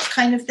law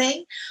kind of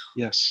thing.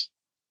 Yes.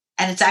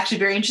 And it's actually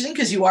very interesting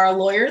because you are a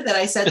lawyer that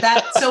I said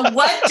that. So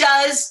what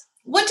does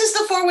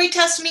the 4-way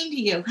test mean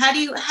to you? How do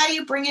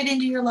you bring it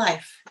into your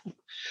life?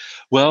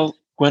 Well,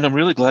 Gwen, I'm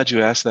really glad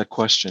you asked that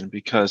question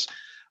because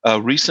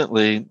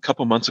recently, a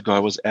couple months ago, I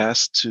was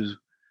asked to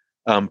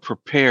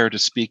prepare to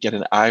speak at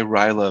an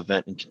iRILA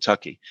event in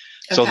Kentucky.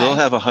 So they'll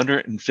have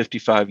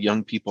 155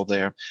 young people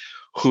there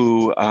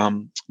who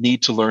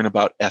need to learn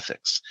about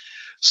ethics.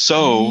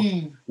 So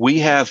we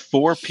have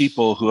 4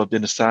 people who have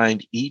been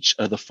assigned each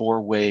of the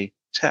 4-way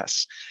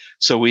tests.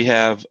 So we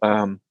have,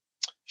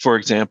 for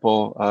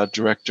example,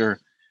 Director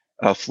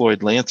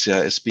Floyd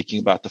Lancia is speaking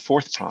about the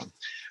 4th prong.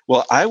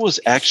 Well, I was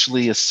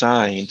actually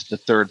assigned the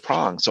 3rd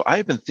prong. So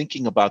I've been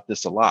thinking about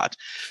this a lot.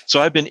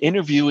 So I've been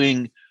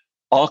interviewing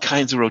all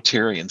kinds of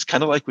Rotarians,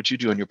 kind of like what you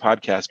do on your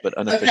podcast, but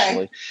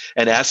unofficially,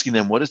 and asking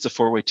them, what does the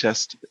 4-way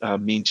test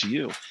mean to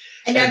you?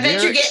 And I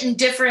bet you're getting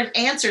different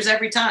answers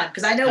every time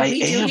because I know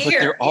we do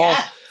here.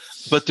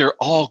 But they're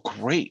all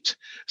great.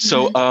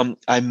 So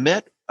I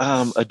met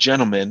a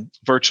gentleman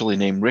virtually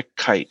named Rick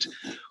Kite,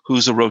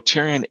 who's a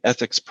Rotarian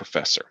ethics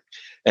professor,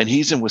 and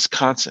he's in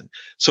Wisconsin.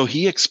 So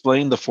he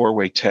explained the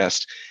 4-way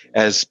test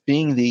as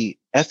being the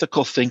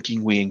ethical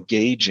thinking we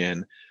engage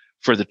in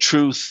for the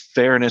truth,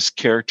 fairness,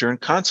 character,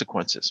 and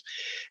consequences.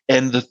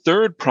 And the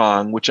 3rd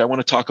prong, which I want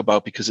to talk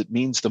about because it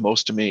means the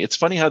most to me. It's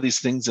funny how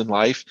these things in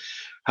life,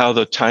 how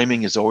the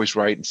timing is always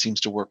right and seems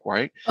to work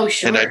right. Oh,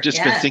 sure. And I've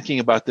just been thinking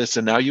about this,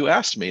 and now you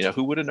asked me. Now,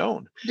 who would have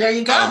known? There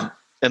you go.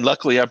 And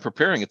luckily I'm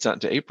preparing. It's not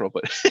into April,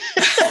 but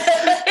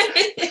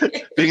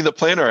being the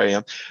planner I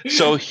am.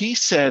 So he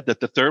said that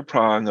the third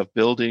prong of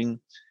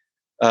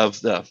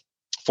the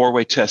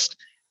 4-way test,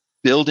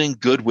 building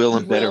goodwill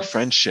and better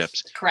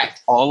friendships,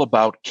 Correct. all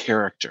about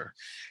character.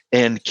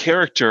 And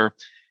character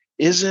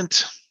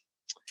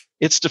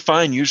it's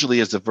defined usually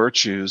as the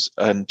virtues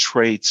and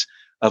traits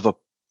of a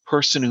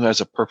person who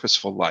has a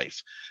purposeful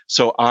life.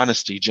 So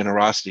honesty,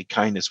 generosity,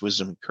 kindness,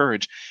 wisdom, and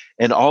courage.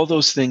 And all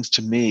those things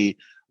to me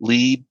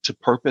lead to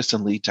purpose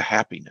and lead to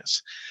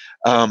happiness.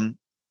 And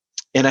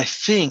I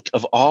think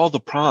of all the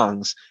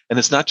prongs, and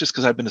it's not just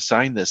because I've been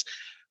assigned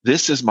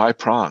this is my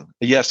prong.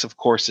 Yes, of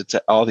course, it's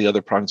all the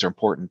other prongs are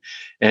important,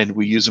 and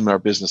we use them in our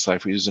business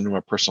life. We use them in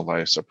our personal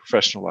lives, our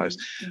professional lives.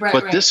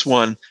 But this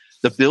one,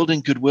 the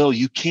building goodwill,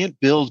 you can't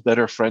build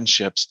better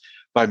friendships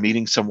by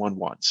meeting someone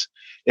once.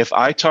 If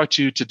I talk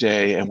to you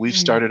today and we've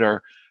started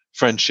our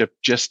friendship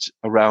just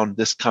around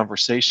this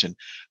conversation,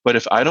 but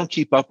if I don't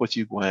keep up with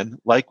you, Gwen,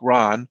 like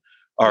Ron,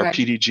 our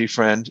PDG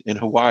friend in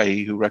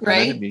Hawaii who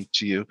recommended me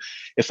to you,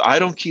 if I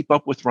don't keep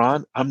up with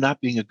Ron, I'm not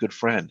being a good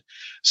friend.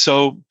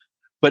 So,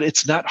 but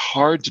it's not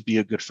hard to be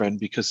a good friend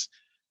because,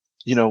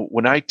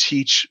 when I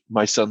teach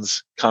my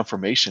son's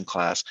confirmation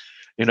class,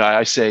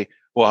 I say,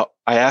 well,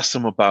 I ask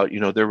them about,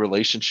 their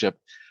relationship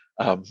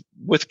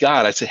with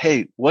God. I say,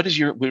 hey, what is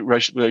your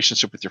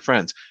relationship with your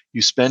friends?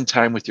 You spend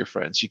time with your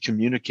friends. You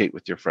communicate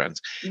with your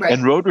friends.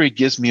 And Rotary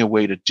gives me a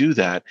way to do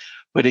that,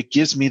 but it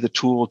gives me the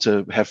tool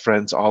to have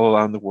friends all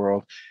around the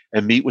world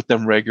and meet with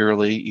them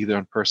regularly, either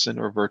in person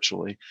or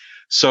virtually.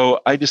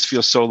 So I just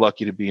feel so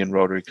lucky to be in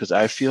Rotary because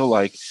I feel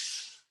like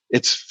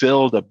it's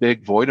filled a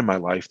big void in my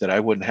life that I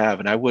wouldn't have.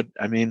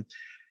 And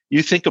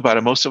you think about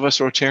it, most of us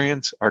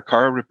Rotarians, our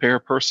car repair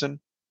person,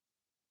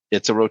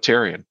 it's a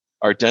Rotarian.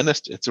 Our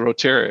dentist, it's a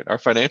Rotarian. Our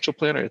financial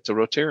planner, it's a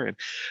Rotarian.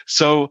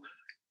 So,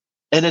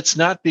 and it's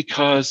not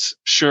because,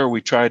 sure,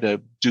 we try to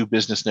do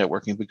business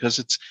networking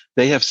because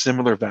they have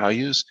similar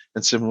values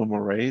and similar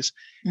mores,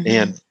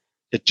 and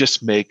it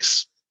just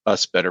makes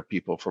us better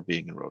people for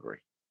being in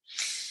Rotary.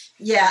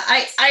 Yeah,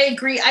 I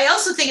agree. I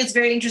also think it's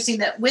very interesting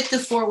that with the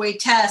 4-way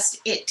test,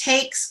 it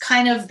takes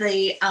kind of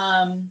the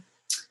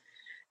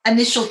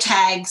initial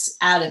tags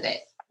out of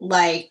it,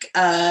 like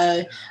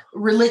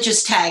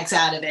religious tags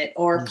out of it,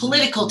 or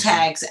political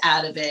tags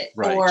out of it,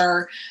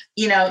 or,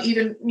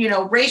 even,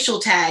 racial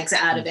tags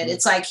out of it.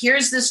 It's like,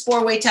 here's this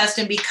 4-way test.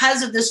 And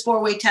because of this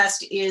 4-way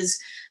test is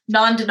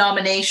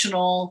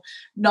non-denominational,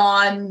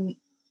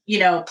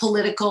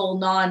 political,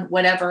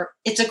 non-whatever,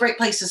 it's a great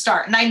place to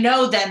start. And I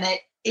know then that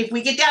if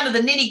we get down to the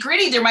nitty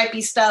gritty, there might be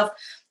stuff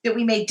that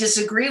we may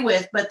disagree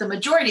with, but the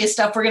majority of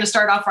stuff we're going to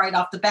start off right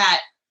off the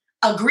bat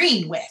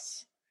agreeing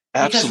with.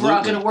 Absolutely. Because we're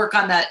all going to work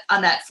on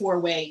that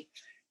 4-way.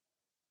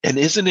 And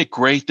isn't it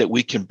great that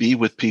we can be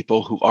with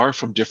people who are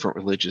from different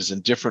religions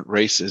and different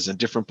races and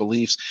different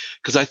beliefs?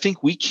 Because I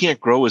think we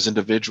can't grow as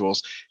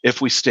individuals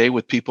if we stay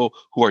with people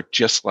who are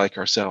just like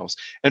ourselves.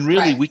 And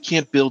really, we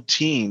can't build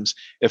teams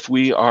if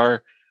we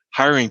are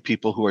hiring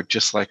people who are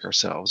just like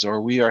ourselves, or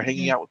we are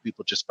hanging out with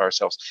people just by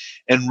ourselves.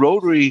 And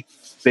Rotary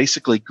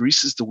basically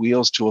greases the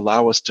wheels to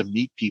allow us to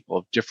meet people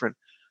of different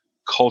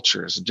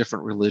cultures and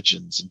different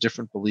religions and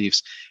different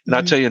beliefs. And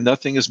I'll tell you,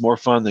 nothing is more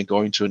fun than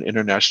going to an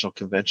international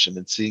convention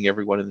and seeing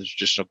everyone in the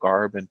traditional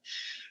garb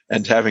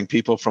and having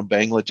people from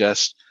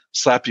Bangladesh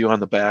slap you on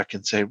the back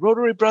and say,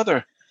 Rotary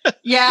brother,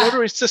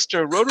 Rotary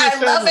sister, Rotary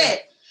family. I love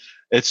it.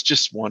 It's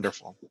just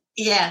wonderful.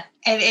 Yeah.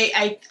 And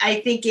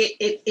I think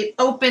it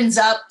opens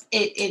up,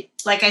 it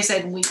like I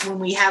said, when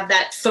we have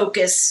that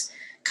focus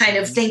kind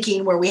of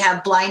thinking where we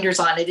have blinders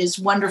on, it is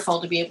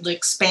wonderful to be able to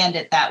expand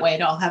it that way,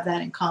 to all have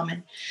that in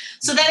common.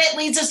 So then it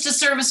leads us to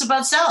service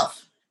above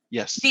self.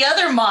 Yes. The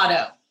other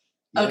motto.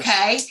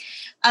 Yes.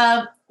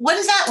 Okay. What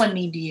does that one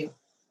mean to you?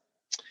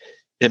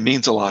 It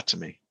means a lot to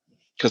me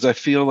because I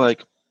feel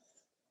like,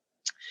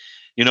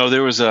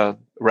 there was a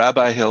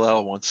Rabbi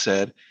Hillel once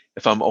said,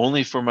 if I'm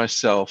only for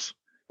myself,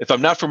 if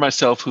I'm not for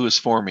myself, who is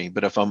for me?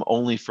 But if I'm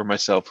only for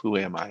myself, who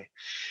am I?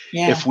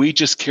 Yeah. If we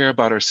just care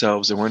about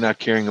ourselves and we're not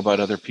caring about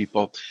other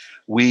people,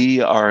 we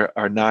are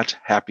not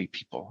happy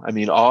people.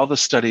 All the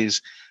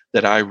studies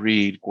that I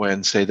read,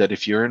 Gwen, say that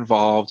if you're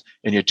involved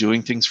and you're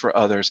doing things for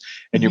others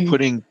and you're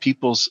putting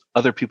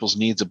other people's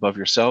needs above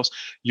yourselves,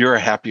 you're a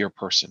happier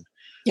person.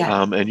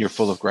 Yeah. And you're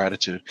full of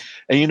gratitude.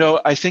 And,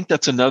 I think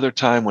that's another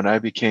time when I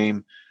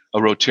became a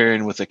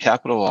Rotarian with a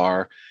capital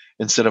R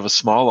instead of a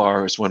small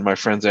r, is when my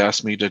friends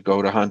asked me to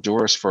go to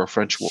Honduras for a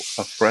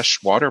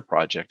fresh water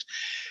project.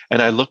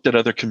 And I looked at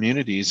other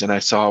communities and I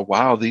saw,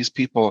 wow, these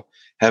people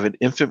have an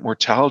infant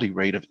mortality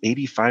rate of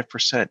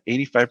 85%.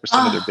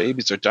 85% of their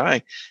babies are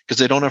dying because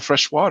they don't have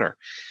fresh water.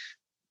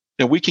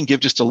 And we can give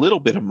just a little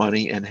bit of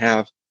money and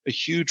have a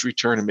huge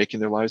return in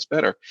making their lives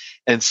better.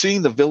 And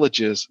seeing the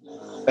villages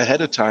ahead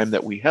of time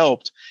that we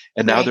helped,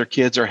 and now their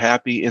kids are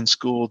happy in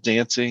school,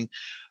 dancing.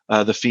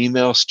 The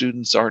female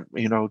students aren't,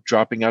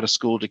 dropping out of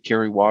school to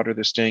carry water.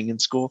 They're staying in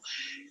school.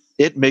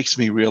 It makes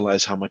me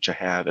realize how much I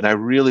have. And I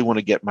really want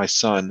to get my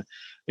son,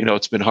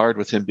 it's been hard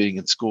with him being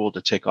in school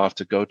to take off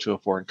to go to a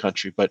foreign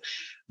country, but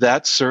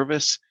that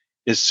service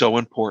is so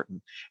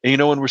important.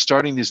 And when we're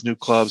starting these new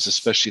clubs,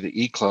 especially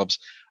the e-clubs,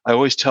 I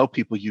always tell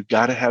people you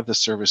got to have the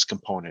service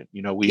component.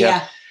 We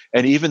have,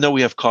 and even though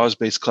we have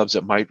cause-based clubs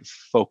that might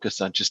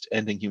focus on just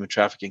ending human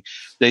trafficking,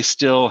 they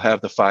still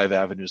have the 5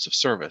 avenues of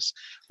service.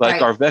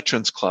 Like our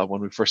Veterans Club,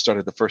 when we first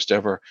started the first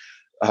ever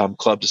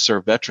club to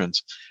serve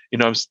veterans,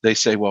 they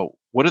say, well,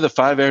 what are the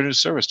 5 avenues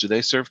of service? Do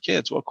they serve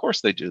kids? Well, of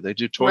course they do. They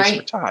do toys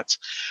for tots.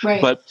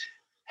 But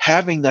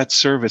having that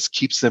service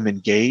keeps them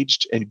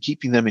engaged, and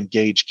keeping them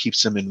engaged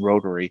keeps them in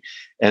Rotary,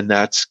 and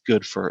that's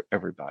good for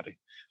everybody.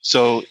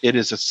 So it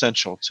is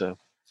essential to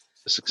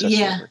the success of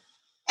Rotary.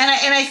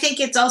 And I think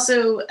it's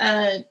also,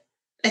 I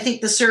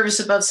think the service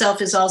above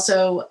self is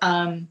also,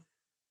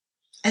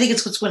 I think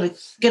it's what's going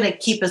to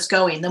keep us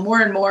going. The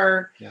more and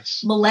more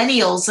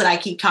millennials that I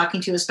keep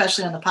talking to,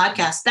 especially on the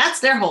podcast,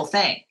 that's their whole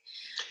thing.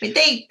 I mean,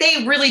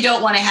 they really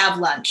don't want to have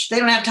lunch. They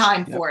don't have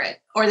time for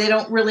it, or they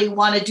don't really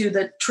want to do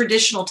the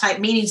traditional type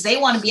meetings. They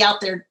want to be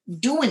out there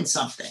doing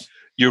something.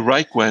 You're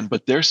right, Gwen,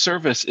 but their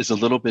service is a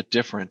little bit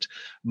different.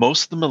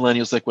 Most of the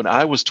millennials, like when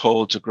I was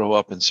told to grow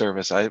up in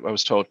service, I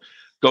was told,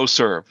 go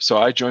serve. So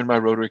I joined my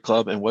Rotary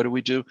Club, and what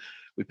do?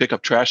 We pick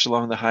up trash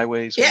along the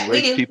highways. We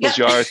rake people's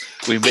yards.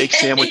 We make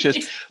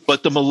sandwiches.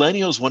 But the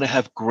millennials want to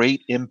have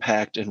great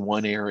impact in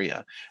one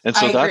area. And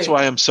so that's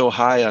why I'm so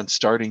high on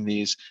starting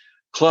these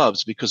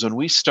clubs, because when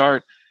we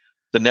start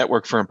the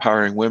network for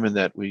empowering women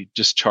that we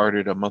just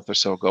chartered a month or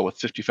so ago with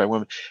 55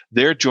 women,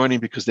 they're joining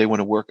because they want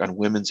to work on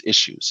women's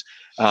issues.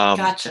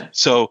 Gotcha.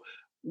 So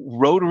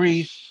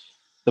Rotary,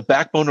 the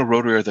backbone of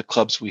Rotary are the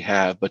clubs we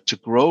have, but to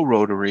grow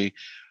Rotary,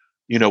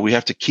 we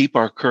have to keep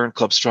our current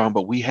club strong,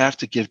 but we have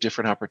to give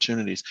different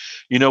opportunities.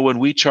 When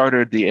we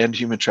chartered the End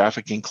Human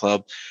Trafficking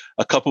Club,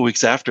 a couple of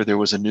weeks after, there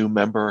was a new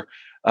member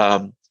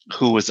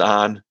who was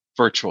on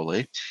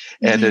virtually,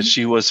 and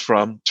she was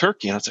from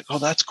Turkey. And I was like, oh,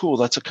 that's cool.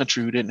 That's a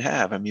country we didn't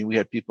have. I mean, we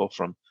had people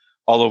from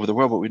all over the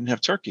world, but we didn't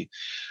have Turkey.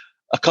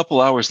 A couple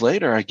hours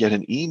later, I get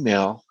an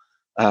email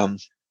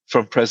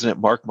from President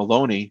Mark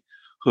Maloney,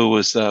 who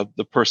was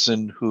the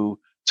person who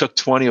took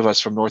 20 of us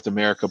from North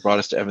America, brought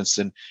us to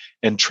Evanston,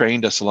 and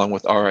trained us along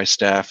with RI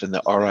staff and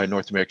the RI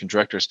North American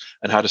directors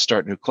on how to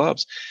start new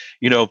clubs.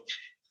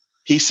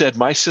 He said,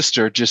 my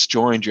sister just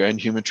joined your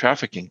End Human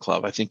Trafficking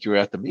Club. I think you were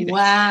at the meeting.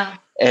 Wow.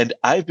 And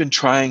I've been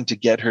trying to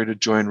get her to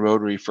join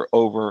Rotary for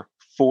over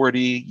 40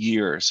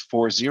 years,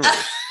 40.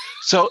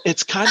 So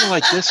it's kind of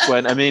like this,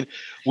 Gwen. I mean,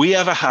 we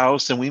have a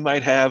house and we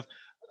might have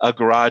a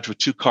garage with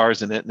 2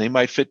 cars in it, and they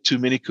might fit 2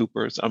 Mini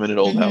Coopers. I'm in an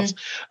old house.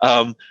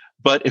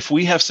 But if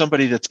we have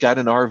somebody that's got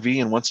an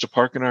RV and wants to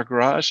park in our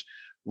garage,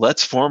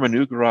 let's form a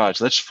new garage.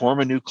 Let's form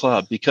a new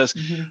club, because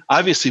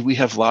obviously we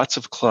have lots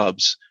of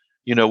clubs.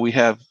 We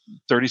have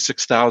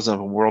 36,000 of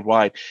them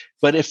worldwide.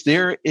 But if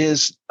there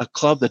is a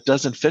club that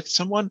doesn't fit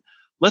someone,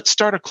 let's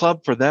start a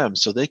club for them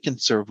so they can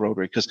serve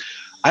Rotary. Because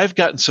I've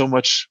gotten so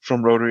much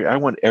from Rotary. I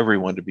want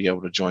everyone to be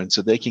able to join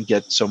so they can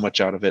get so much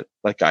out of it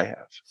like I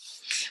have.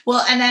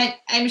 Well, and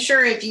I'm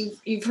sure if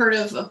you've heard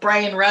of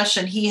Brian Rush,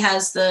 and he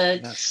has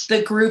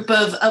the group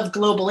of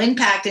Global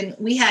Impact, and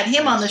we had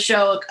him on the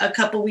show a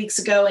couple weeks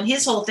ago, and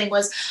his whole thing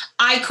was,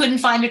 I couldn't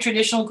find a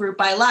traditional group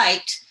I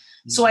liked,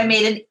 so I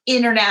made an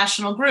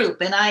international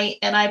group, and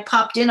I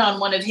popped in on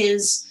one of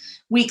his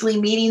weekly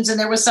meetings, and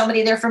there was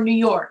somebody there from New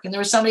York, and there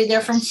was somebody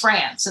there from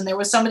France, and there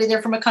was somebody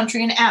there from a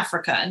country in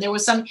Africa, and there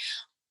was and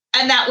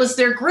that was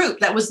their group.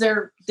 That was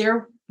their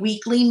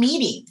weekly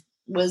meeting,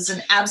 was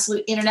an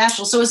absolute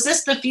international. So is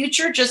this the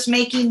future, just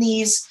making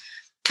these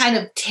kind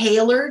of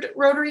tailored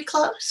Rotary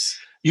clubs?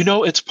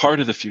 It's part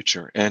of the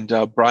future. And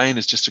Brian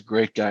is just a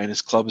great guy, and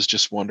his club is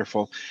just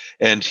wonderful.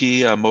 And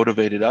he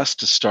motivated us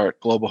to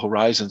start Global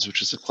Horizons,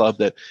 which is a club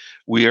that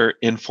we are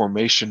in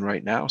formation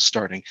right now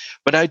starting.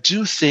 But I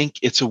do think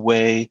it's a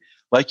way,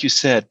 like you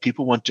said,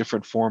 people want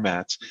different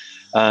formats.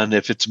 And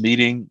if it's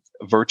meeting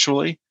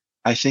virtually,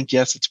 I think,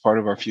 yes, it's part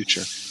of our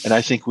future. And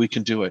I think we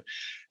can do it.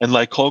 And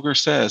like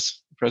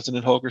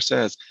President Holger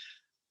says,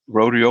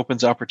 Rotary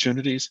opens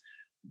opportunities.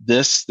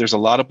 There's a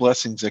lot of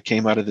blessings that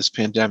came out of this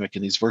pandemic,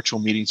 and these virtual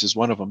meetings is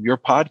one of them. Your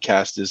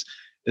podcast is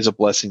a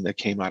blessing that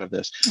came out of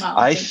this. Oh,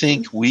 I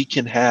think we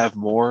can have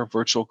more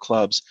virtual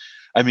clubs.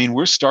 I mean,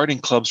 we're starting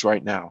clubs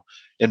right now.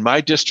 In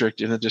my district,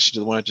 in addition to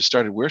the one I just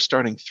started, we're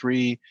starting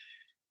 3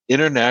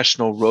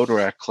 international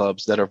Rotaract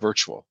clubs that are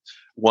virtual.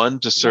 One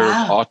to serve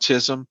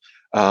autism,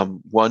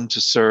 one to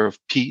serve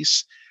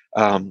peace,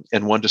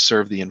 and one to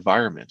serve the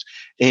environment.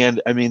 And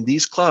I mean,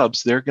 these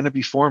clubs, they're going to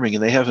be forming,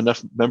 and they have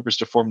enough members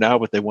to form now,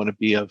 but they want to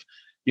be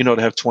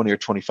to have 20 or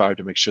 25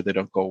 to make sure they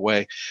don't go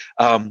away.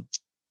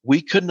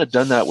 We couldn't have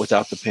done that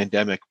without the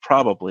pandemic,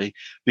 probably,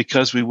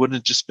 because we wouldn't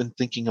have just been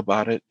thinking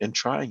about it and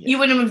trying it. You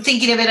wouldn't have been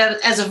thinking of it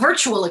as a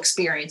virtual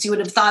experience. You would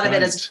have thought of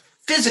it as a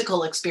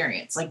physical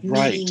experience, like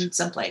meeting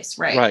someplace.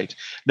 Right.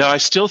 Now, I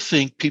still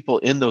think people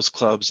in those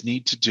clubs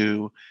need to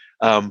do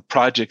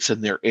projects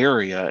in their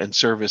area and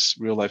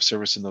real life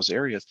service in those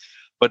areas.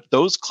 But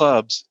those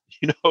clubs,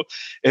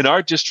 in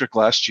our district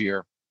last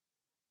year,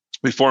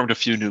 we formed a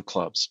few new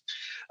clubs.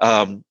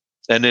 And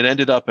And it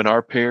ended up in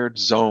our paired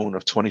zone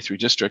of 23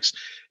 districts.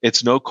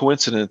 It's no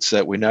coincidence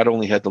that we not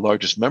only had the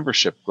largest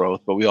membership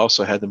growth, but we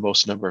also had the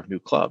most number of new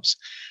clubs.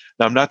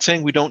 Now, I'm not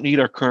saying we don't need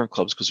our current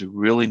clubs, because we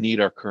really need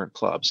our current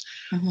clubs.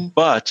 Mm-hmm.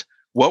 But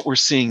what we're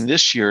seeing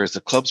this year is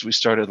the clubs we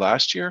started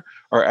last year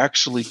are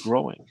actually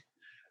growing.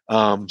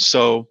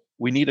 So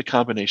we need a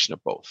combination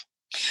of both.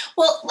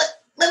 Well,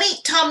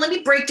 let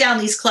me break down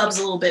these clubs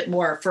a little bit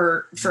more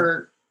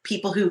for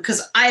people who,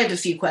 because I have a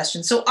few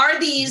questions. So are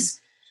these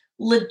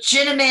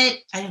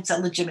legitimate? I think it's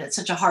not legitimate. It's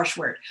such a harsh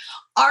word.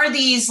 Are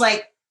these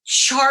like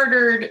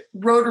chartered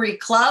Rotary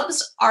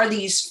clubs? Are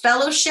these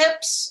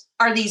fellowships?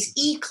 Are these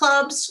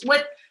e-clubs?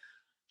 What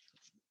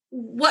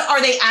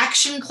are they?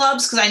 Action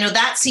clubs? Because I know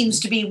that seems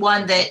to be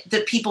one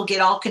that people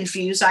get all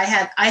confused. I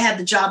had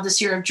the job this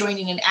year of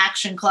joining an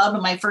action club,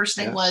 and my first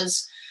thing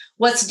was,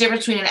 what's the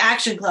difference between an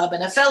action club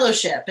and a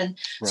fellowship? And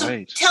so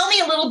tell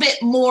me a little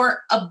bit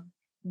more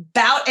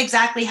about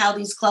exactly how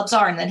these clubs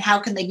are, and then how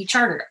can they be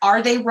chartered?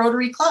 Are they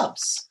Rotary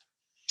clubs?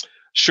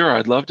 Sure,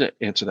 I'd love to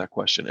answer that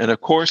question. And of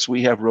course,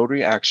 we have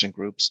Rotary action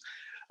groups,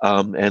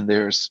 and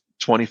there's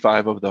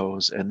 25 of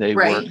those, and they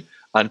work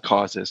on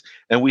causes.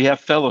 And we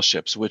have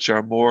fellowships, which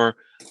are more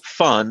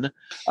fun,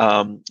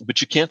 but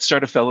you can't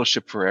start a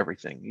fellowship for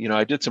everything. You know,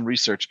 I did some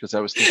research because I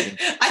was thinking.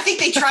 I think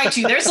they try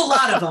to. There's a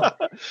lot of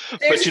them.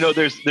 But you know,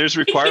 there's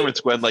requirements,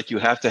 Gwen, like you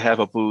have to have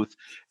a booth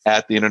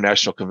at the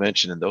international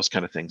convention and those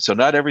kind of things. So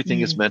not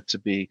everything is meant to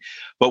be.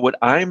 But what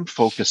I'm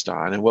focused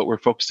on, and what we're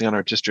focusing on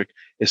our district,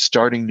 is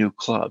starting new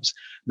clubs.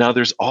 Now,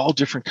 there's all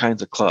different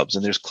kinds of clubs,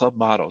 and there's club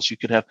models. You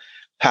could have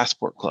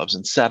passport clubs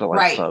and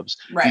satellite clubs.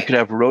 You could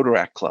have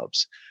Rotaract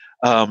clubs.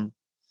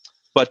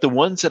 But the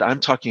ones that I'm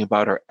talking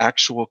about are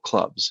actual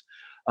clubs.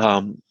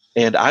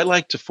 And I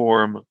like to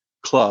form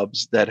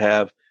clubs that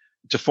have,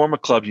 to form a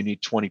club, you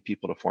need 20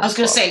 people to form a club. I was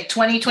going to say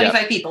 20,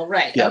 25 people.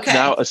 Right. Yeah. Okay.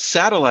 Now, a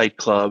satellite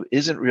club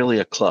isn't really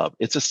a club.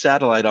 It's a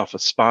satellite off a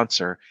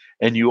sponsor,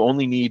 and you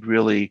only need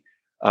really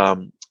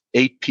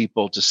 8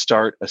 people to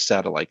start a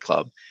satellite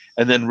club.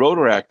 And then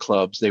Rotaract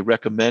clubs, they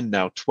recommend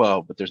now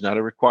 12, but there's not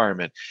a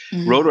requirement.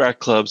 Rotaract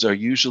clubs are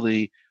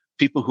usually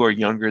people who are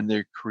younger in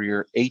their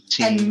career,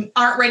 18. And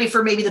aren't ready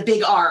for maybe the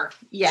big R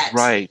yet.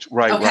 Right.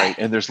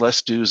 And there's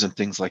less dues and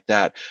things like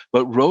that.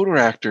 But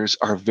Rotaractors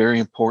are very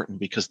important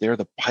because they're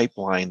the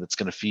pipeline that's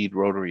going to feed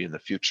Rotary in the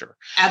future.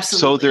 Absolutely.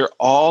 So they're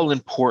all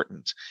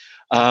important.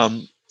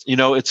 You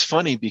know, it's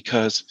funny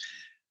because,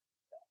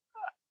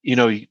 you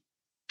know,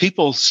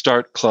 people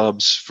start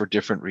clubs for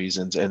different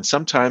reasons. And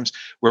sometimes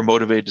we're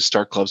motivated to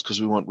start clubs because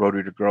we want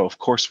Rotary to grow. Of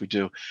course we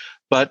do.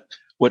 But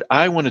what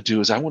I want to do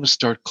is I want to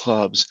start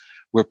clubs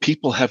where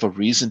people have a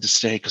reason to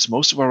stay, because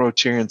most of our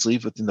Rotarians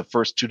leave within the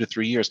first 2 to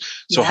 3 years.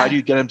 So how do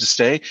you get them to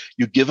stay?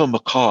 You give them a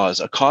cause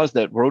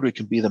that Rotary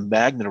can be the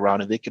magnet around,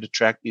 and they can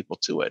attract people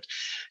to it.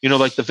 You know,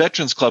 like the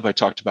Veterans Club I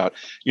talked about.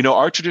 You know,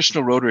 our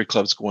traditional Rotary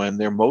clubs, Gwen,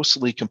 they're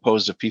mostly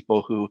composed of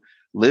people who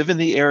live in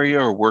the area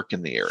or work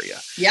in the area.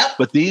 Yep.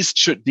 But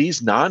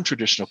these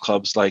non-traditional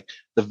clubs, like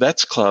the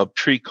Vets Club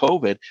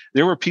pre-COVID,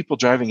 there were people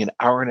driving an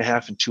hour and a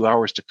half and 2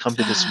 hours to come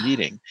to this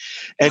meeting.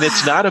 And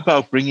it's not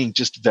about bringing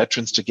just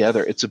veterans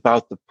together. It's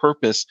about the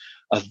purpose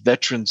of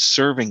veterans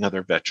serving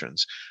other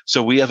veterans.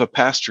 So we have a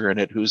pastor in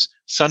it whose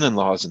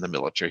son-in-law is in the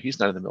military. He's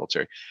not in the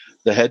military.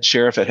 The head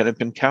sheriff at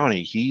Hennepin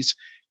County, he's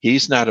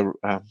not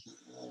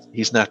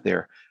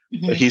there.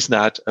 But he's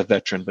not a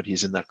veteran, but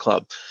he's in that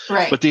club.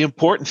 Right. But the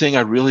important thing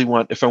I really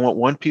want, if I want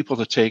one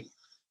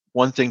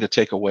thing to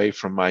take away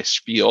from my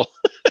spiel,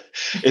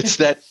 it's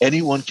that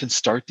anyone can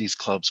start these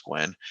clubs,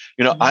 Gwen.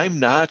 You know,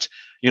 I'm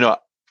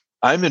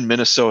in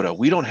Minnesota.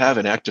 We don't have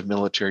an active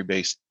military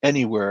base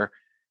anywhere,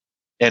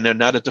 and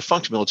not a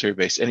defunct military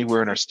base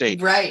anywhere in our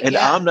state. Right. And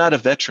I'm not a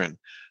veteran.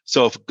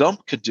 So if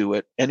Gump could do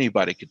it,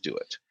 anybody could do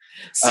it.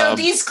 So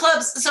these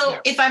clubs,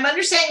 if I'm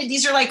understanding,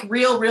 these are like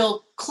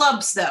real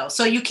clubs though.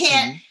 So you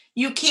can't,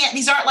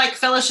 these aren't like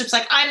fellowships.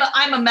 Like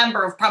I'm a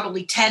member of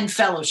probably 10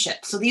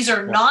 fellowships. So these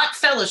are not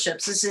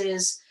fellowships. This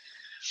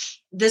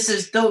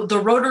is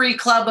the Rotary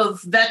Club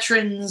of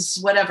Veterans,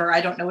 whatever. I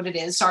don't know what it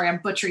is. Sorry,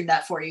 I'm butchering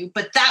that for you,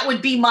 but that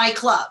would be my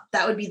club.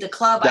 That would be the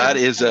club.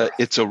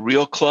 It's a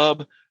real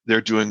club. They're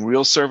doing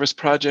real service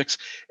projects.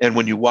 And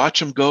when you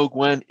watch them go,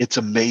 Gwen, it's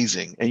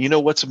amazing. And you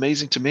know what's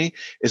amazing to me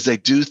is they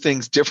do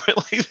things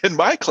differently than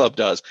my club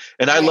does.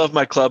 And I love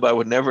my club. I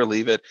would never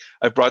leave it.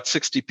 I brought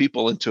 60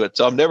 people into it,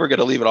 so I'm never going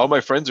to leave it. All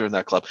my friends are in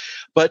that club.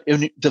 But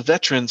the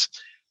veterans,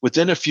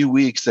 within a few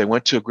weeks, they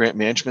went to a grant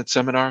management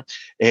seminar,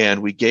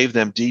 and we gave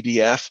them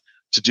DDF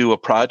to do a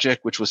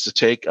project, which was to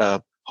take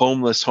a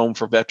homeless home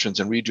for veterans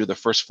and redo the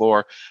first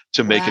floor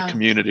to make a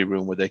community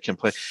room where they can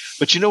play.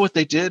 But you know what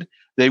they did?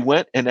 They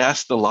went and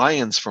asked the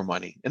Lions for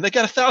money, and they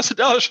got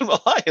 $1,000 from the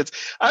Lions.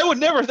 I would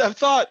never have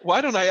thought,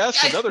 why don't I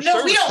ask another no,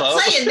 service we don't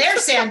club? play in their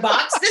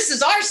sandbox. This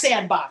is our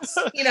sandbox.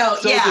 So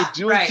they're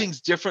doing things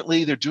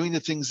differently. They're doing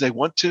the things they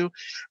want to.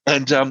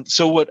 And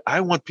so what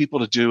I want people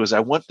to do is I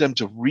want them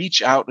to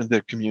reach out in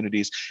their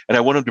communities, and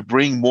I want them to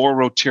bring more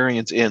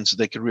Rotarians in so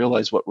they can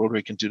realize what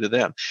Rotary can do to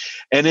them.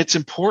 And it's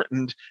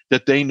important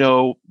that they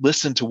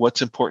listen to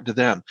what's important to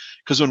them.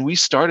 Because when we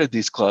started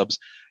these clubs,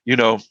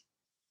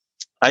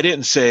 I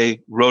didn't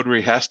say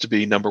Rotary has to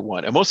be number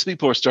one. And most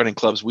people who are starting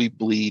clubs, we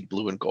bleed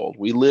blue and gold.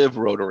 We live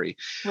Rotary.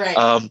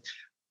 Right.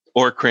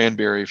 Or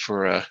cranberry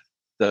for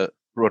the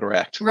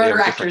Rotaract.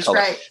 Rotaractors,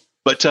 right.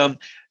 But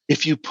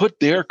if you put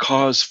their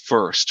cause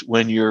first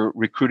when you're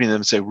recruiting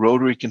them, say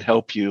Rotary can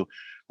help you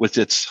with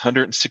its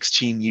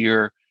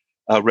 116-year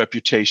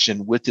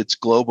reputation, with its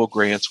global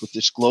grants, with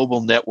its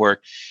global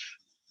network,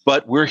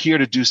 but we're here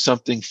to do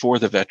something for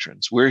the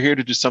veterans. We're here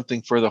to do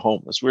something for the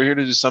homeless. We're here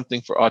to do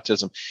something for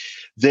autism.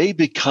 They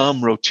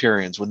become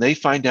Rotarians. When they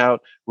find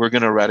out we're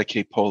going to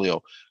eradicate polio,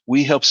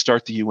 we help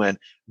start the UN.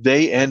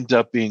 They end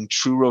up being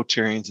true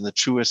Rotarians in the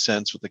truest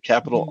sense with a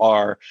capital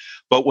R.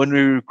 But when we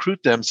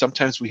recruit them,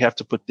 sometimes we have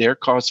to put their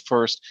cause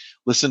first,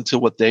 listen to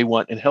what they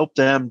want, and help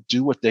them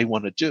do what they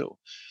want to do.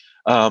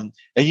 And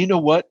you know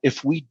what?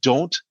 If we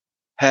don't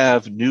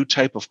have new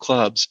type of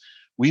clubs,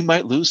 we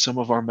might lose some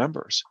of our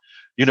members.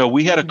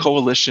 We had a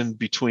coalition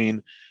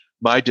between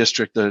my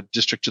district, the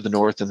district to the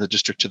north, and the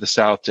district to the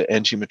south to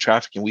end human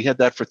trafficking. We had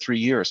that for 3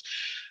 years.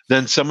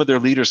 Then some of their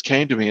leaders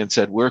came to me and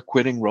said, we're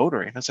quitting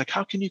Rotary. And I was like,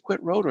 how can you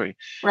quit Rotary?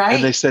 Right.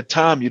 And they said,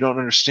 Tom, you don't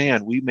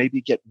understand. We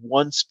maybe get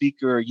one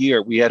speaker a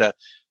year. We had a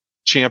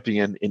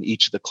champion in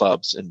each of the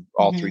clubs in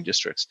all three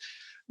districts.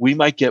 We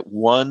might get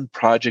one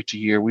project a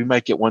year. We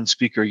might get one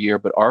speaker a year,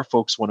 but our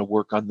folks want to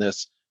work on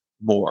this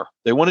more.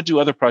 They want to do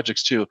other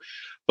projects too.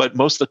 But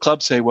most of the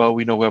clubs say, well,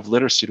 we know we have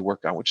literacy to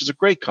work on, which is a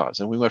great cause.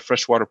 And we want a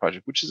freshwater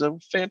project, which is a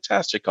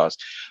fantastic cause.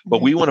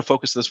 But we want to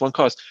focus on this one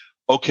cause.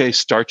 Okay,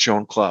 start your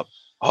own club.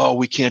 Oh,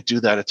 we can't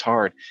do that. It's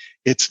hard.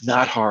 It's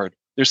not hard.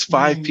 There's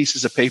 5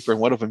 pieces of paper, and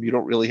one of them you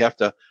don't really have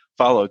to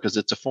follow because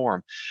it's a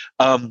form.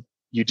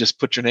 You just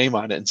put your name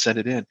on it and send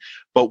it in.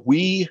 But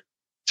we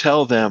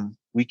tell them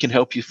we can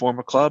help you form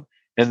a club,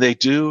 and they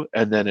do.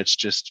 And then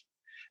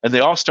and they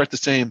all start the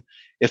same.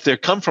 If they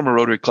come from a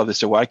Rotary club, they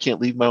say, well, I can't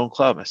leave my own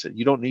club. I said,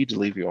 you don't need to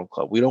leave your own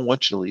club. We don't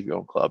want you to leave your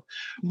own club.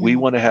 We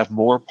want to have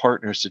more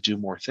partners to do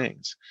more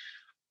things.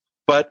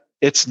 But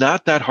it's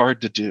not that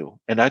hard to do.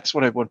 And that's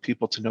what I want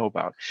people to know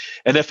about.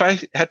 And if I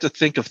had to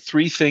think of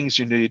 3 things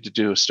you need to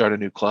do to start a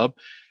new club,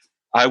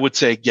 I would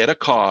say get a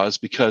cause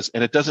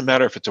and it doesn't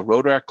matter if it's a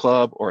Rotaract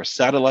club or a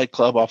satellite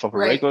club off of a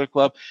regular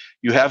club,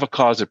 you have a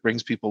cause that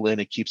brings people in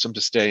and keeps them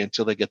to stay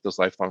until they get those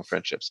lifelong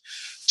friendships.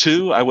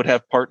 2, I would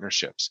have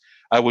partnerships.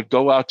 I would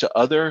go out to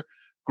other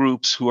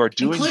groups who are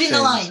doing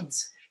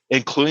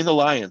including the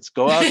Lions.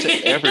 Go out to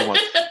everyone.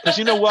 Because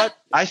you know what?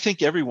 I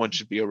think everyone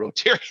should be a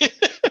Rotarian.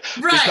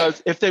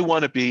 Because if they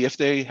want to be, if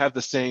they have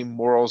the same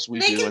morals we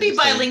do. They can be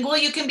bilingual.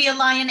 You can be a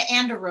Lion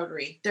and a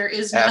Rotary. There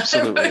is no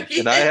absolutely.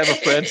 And I have a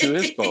friend who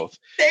is both.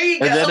 There you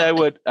go. And then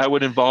I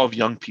would involve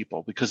young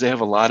people because they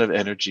have a lot of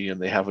energy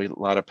and they have a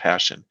lot of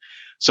passion.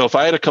 So if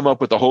I had to come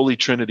up with a holy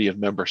trinity of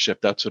membership,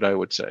 that's what I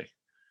would say.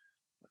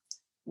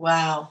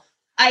 Wow.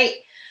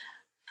 I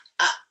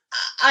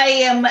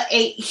am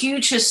a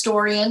huge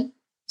historian,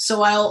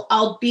 so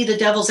I'll be the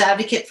devil's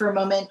advocate for a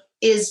moment.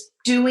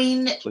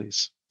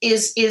 Please.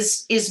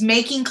 Is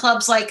making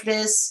clubs like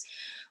this.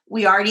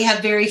 We already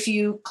have very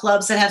few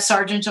clubs that have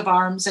sergeant of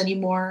arms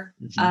anymore.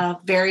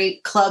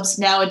 Clubs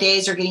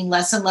nowadays are getting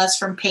less and less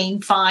from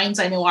paying fines.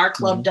 I know our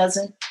club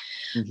doesn't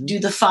do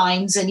the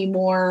fines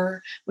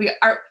anymore. We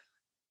are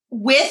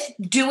with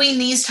doing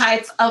these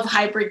type of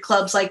hybrid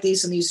clubs like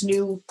these and these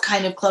new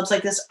kind of clubs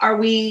like this. Are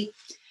we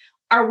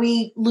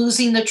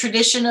losing the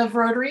tradition of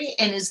Rotary?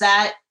 And is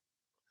that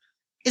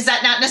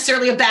not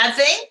necessarily a bad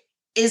thing?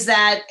 Is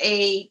that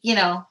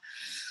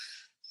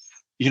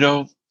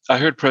I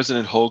heard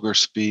President Holger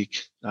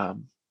speak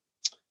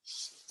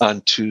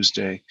on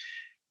Tuesday,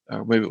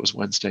 or maybe it was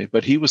Wednesday,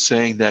 but he was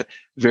saying that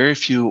very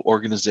few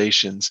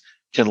organizations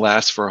can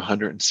last for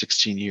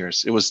 116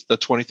 years. It was the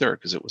 23rd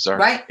because it was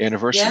our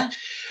anniversary. Yeah.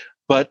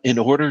 But in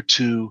order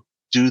to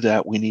do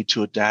that, we need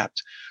to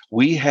adapt.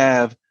 We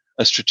have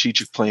a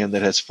strategic plan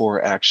that has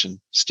 4 action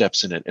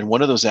steps in it. And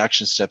one of those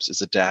action steps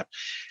is adapt.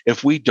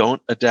 If we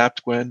don't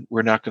adapt, Gwen,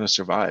 we're not going to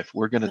survive.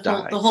 We're going to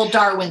die. The whole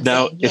Darwin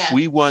now, thing.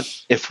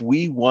 If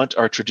we want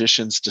our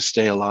traditions to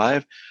stay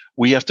alive,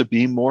 we have to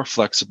be more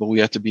flexible. We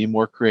have to be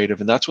more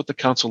creative. And that's what the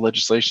council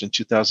legislation in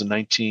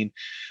 2019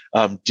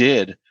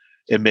 did.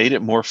 It made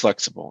it more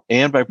flexible.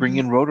 And by bringing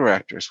in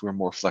Rotaractors, we're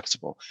more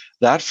flexible.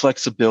 That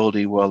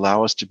flexibility will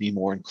allow us to be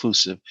more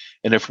inclusive.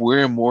 And if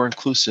we're more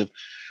inclusive,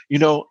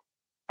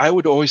 I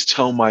would always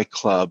tell my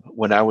club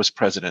when I was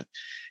president,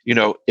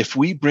 if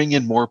we bring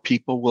in more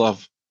people, we'll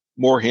have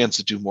more hands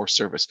to do more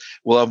service.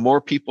 We'll have more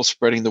people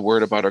spreading the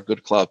word about our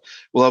good club.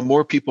 We'll have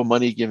more people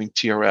money giving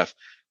TRF.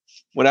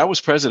 when I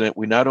was president,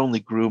 we not only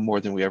grew more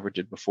than we ever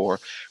did before,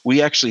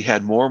 we actually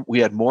had more. We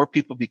had more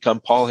people become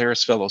Paul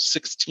Harris Fellows,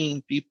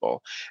 16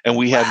 people, and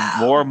we had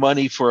more Wow.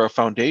 money for our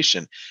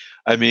foundation.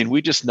 I mean,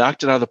 we just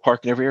knocked it out of the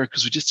park in every area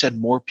because we just had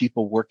more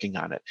people working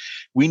on it.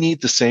 We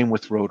need the same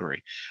with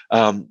Rotary.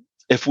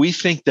 If we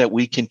think that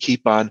we can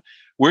keep on,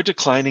 we're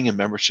declining in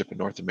membership in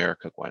North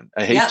America, Gwen.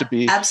 I hate to Yep,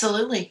 be.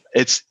 absolutely.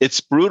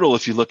 It's brutal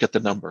if you look at the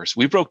numbers.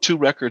 We broke 2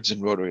 records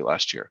in Rotary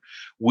last year.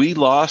 We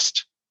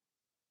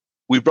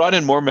brought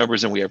in more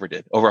members than we ever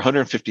did, over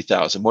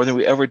 150,000, more than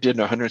we ever did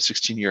in our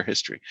 116-year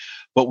history.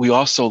 But we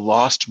also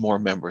lost more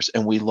members,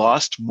 and we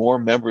lost more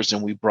members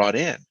than we brought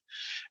in.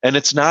 And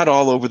it's not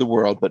all over the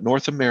world, but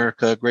North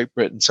America, Great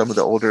Britain, some of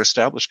the older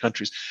established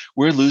countries,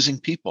 we're losing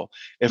people.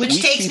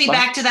 Which takes me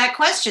back to that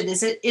question.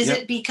 Is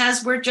it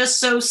because we're just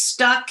so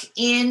stuck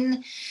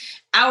in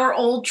our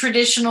old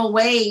traditional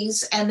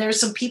ways, and there's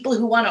some people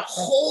who want to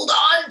hold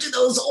on to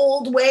those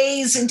old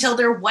ways until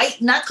they're white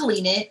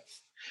knuckling it?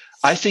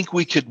 I think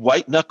we could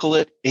white knuckle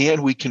it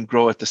and we can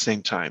grow at the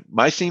same time.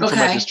 My theme for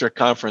my district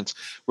conference,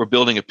 we're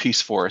building a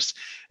peace forest.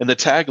 And the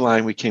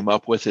tagline we came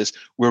up with is,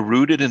 we're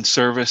rooted in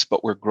service,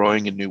 but we're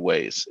growing in new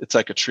ways. It's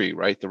like a tree,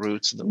 right? The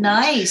roots and the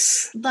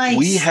leaves. Nice.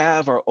 We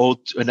have our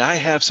old, and I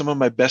have some of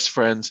my best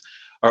friends,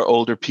 our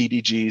older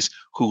PDGs,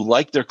 who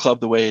like their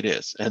club the way it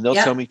is. And they'll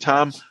tell me,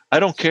 Tom,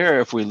 I don't care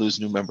if we lose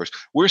new members.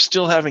 We're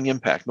still having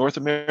impact. North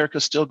America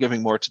is still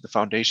giving more to the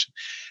foundation.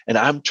 And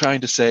I'm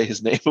trying to say,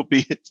 his name will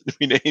be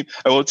named.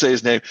 I won't say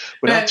his name,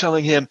 but I'm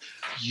telling him,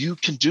 you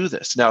can do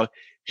this. Now,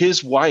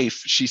 his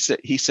wife,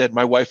 he said,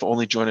 my wife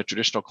only joined a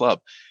traditional club.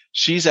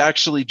 She's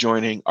actually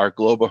joining our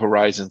Global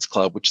Horizons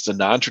Club, which is a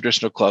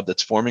non-traditional club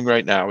that's forming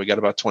right now. We got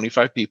about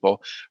 25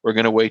 people. We're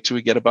going to wait till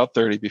we get about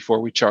 30 before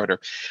we charter.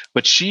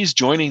 But she's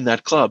joining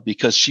that club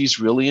because she's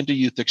really into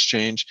youth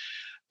exchange.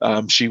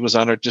 She was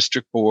on our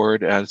district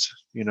board as,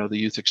 the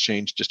youth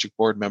exchange district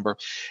board member.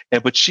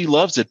 But she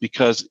loves it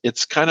because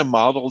it's kind of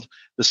modeled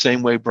the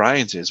same way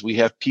Brian's is. We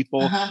have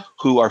people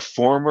who are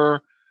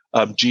former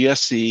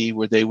GSE,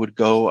 where they would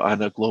go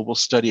on a global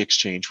study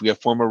exchange. We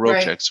have former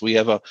Rotex. We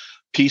have a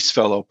Peace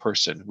Fellow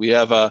person. We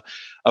have a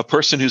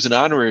person who's an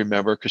honorary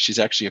member because she's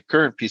actually a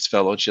current Peace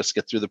Fellow and she has to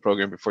get through the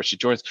program before she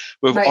joins.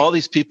 We have all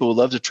these people who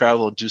love to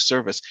travel and do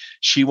service.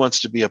 She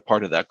wants to be a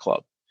part of that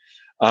club.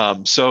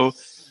 So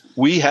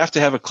we have to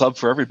have a club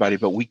for everybody,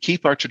 but we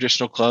keep our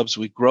traditional clubs.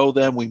 We grow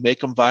them. We make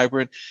them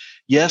vibrant.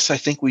 Yes, I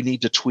think we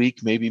need to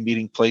tweak maybe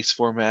meeting place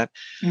format.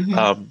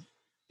 But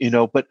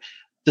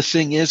the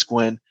thing is,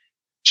 Gwen,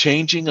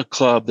 changing a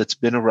club that's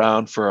been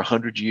around for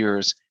 100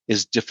 years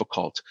is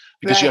difficult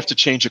because you have to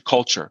change a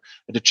culture.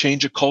 And to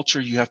change a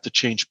culture, you have to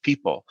change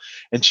people.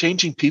 And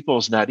changing people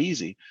is not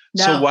easy.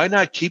 No. So why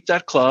not keep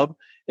that club?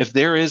 If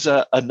there is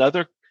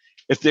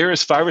if there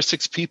is 5 or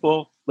 6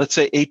 people, let's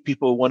say 8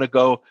 people who want to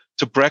go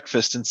to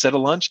breakfast instead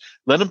of lunch,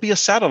 let them be a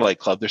satellite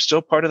club. They're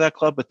still part of that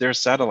club, but they're a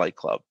satellite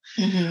club.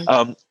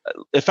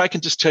 If I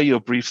can just tell you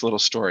a brief little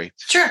story.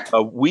 Sure.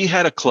 We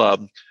had a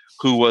club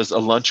who was a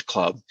lunch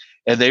club,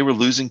 and they were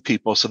losing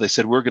people. So they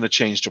said, we're going to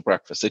change to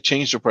breakfast. They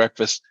changed to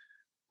breakfast,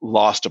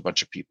 lost a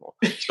bunch of people.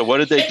 So what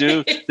did they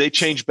do? They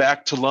changed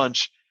back to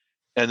lunch,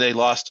 and they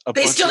lost a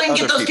bunch of other people. They still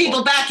didn't get those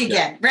people back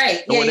again.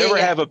 Right. And whenever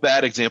I have a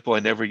bad example, I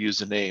never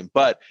use a name,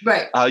 but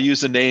I'll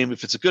use a name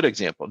if it's a good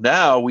example.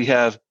 Now we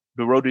have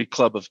the Rotary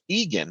Club of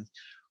Egan,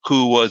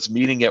 who was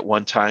meeting at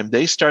one time.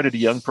 They started a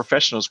young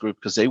professionals group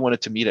because they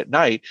wanted to meet at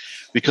night,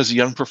 because the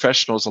young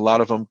professionals, a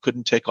lot of them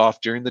couldn't take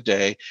off during the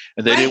day,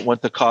 and they didn't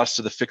want the cost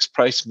of the fixed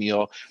price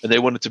meal, and they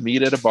wanted to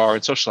meet at a bar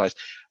and socialize.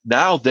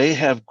 Now they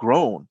have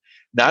grown.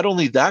 Not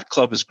only that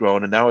club has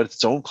grown, and now it's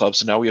its own club.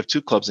 So now we have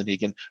 2 clubs in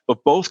Egan,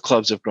 but both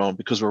clubs have grown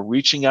because we're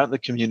reaching out in the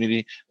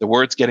community. The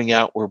word's getting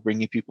out. We're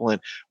bringing people in.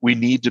 We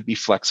need to be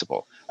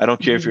flexible. I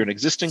don't care if you're an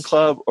existing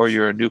club or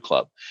you're a new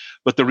club.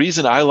 But the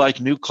reason I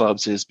like new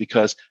clubs is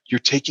because you're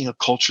taking a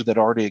culture that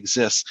already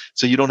exists,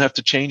 so you don't have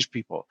to change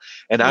people.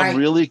 And I'm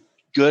really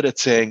good at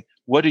saying,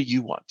 what do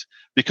you want?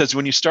 Because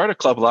when you start a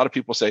club, a lot of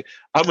people say,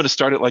 I'm going to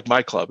start it like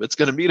my club. It's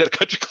going to meet at a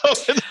country club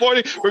in the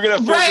morning. We're going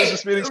to have 4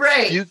 business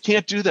meetings. You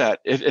can't do that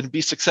and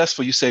be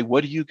successful. You say,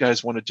 what do you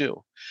guys want to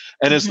do?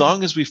 And as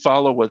long as we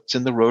follow what's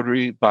in the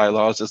Rotary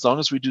bylaws, as long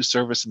as we do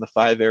service in the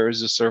 5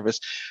 areas of service,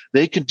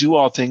 they can do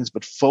all things,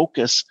 but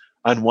focus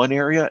on one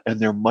area, and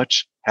they're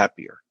much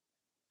happier.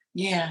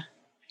 Yeah.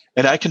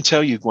 And I can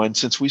tell you, Gwen,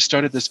 since we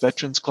started this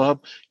Veterans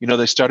Club,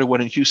 they started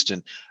one in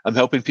Houston. I'm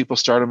helping people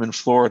start them in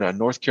Florida,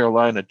 North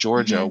Carolina,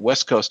 Georgia,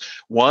 West Coast,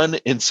 one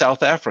in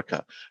South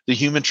Africa, the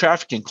Human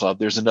Trafficking Club.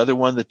 There's another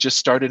one that just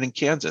started in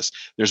Kansas.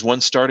 There's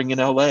one starting in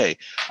LA.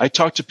 I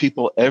talk to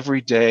people every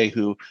day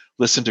who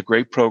listen to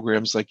great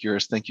programs like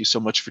yours. Thank you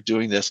so much for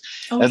doing this.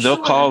 And they'll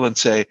call and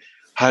say,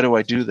 how do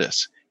I do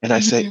this? And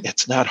I say,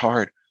 it's not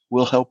hard.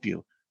 We'll help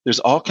you. There's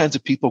all kinds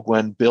of people,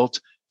 Gwen,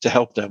 built to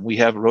help them. We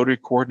have Rotary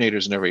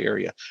coordinators in every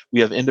area.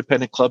 We have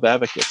independent club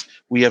advocates.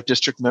 We have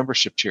district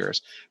membership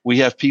chairs. We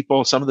have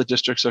people, some of the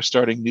districts are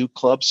starting new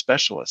club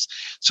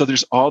specialists. So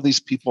there's all these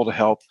people to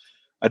help.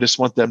 I just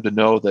want them to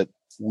know that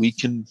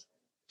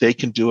they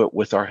can do it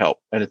with our help,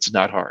 and it's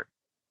not hard.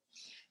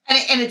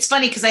 And it's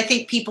funny because I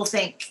think people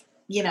think,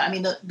 I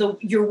mean,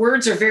 your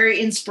words are very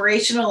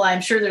inspirational.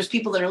 I'm sure there's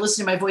people that are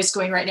listening to my voice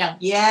going right now,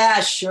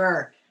 yeah,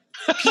 sure.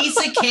 Piece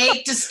of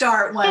cake to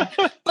start one.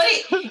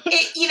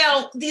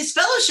 But these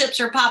fellowships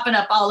are popping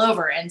up all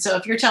over. And so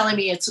if you're telling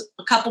me it's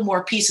a couple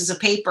more pieces of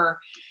paper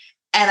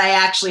and I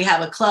actually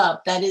have a club,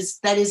 that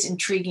is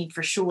intriguing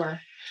for sure.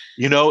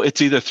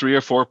 It's either 3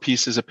 or 4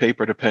 pieces of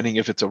paper, depending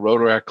if it's a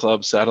Rotaract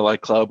club,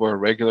 satellite club, or a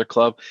regular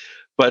club.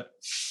 But,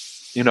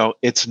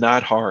 it's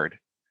not hard.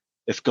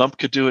 If Gump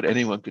could do it,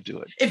 anyone could do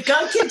it. If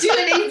Gump can do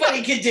it,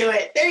 anybody can do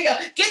it. There you go.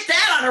 Get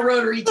that on a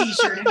Rotary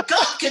t-shirt. If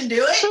Gump can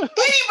do it,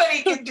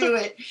 anybody can do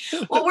it.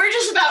 Well, we're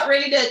just about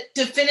ready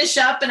to finish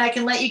up, and I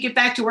can let you get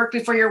back to work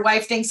before your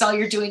wife thinks all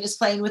you're doing is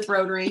playing with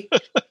Rotary.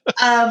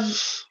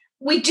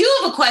 We do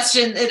have a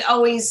question that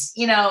always,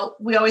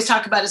 we always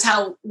talk about is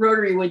how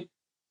Rotary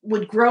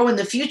would grow in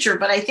the future,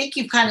 but I think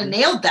you've kind of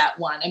nailed that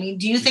one. I mean,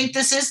 do you think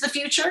this is the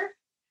future?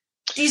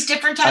 These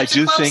different types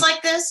of clubs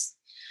like this?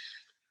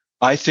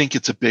 I think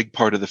it's a big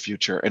part of the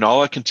future. And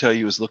all I can tell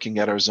you is looking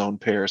at our zone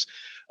pairs.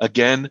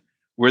 Again,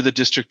 we're the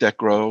district that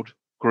grew,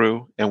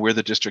 and we're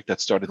the district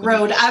that started.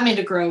 Growed. I'm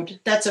into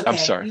growed. That's okay. I'm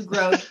sorry. You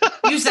growed.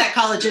 Use that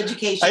college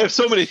education. I have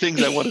so many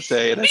things I want to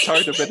say, and it's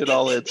hard to fit it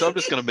all in. So I'm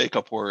just going to make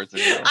up words.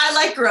 I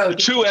like growed. A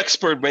true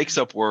expert makes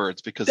up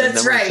words because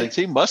that's right.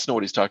 He must know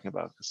what he's talking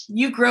about.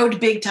 You growed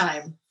big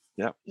time.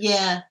 Yeah.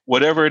 Yeah.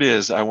 Whatever it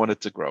is, I want it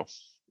to grow.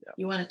 Yeah.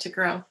 You want it to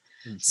grow.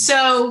 Mm-hmm.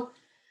 So,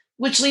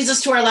 which leads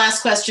us to our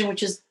last question,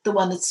 which is the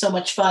one that's so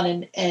much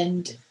fun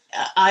and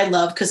I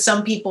love, because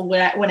some people,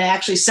 when I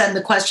actually send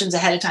the questions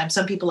ahead of time,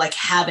 some people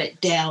have it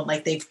down,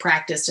 like they've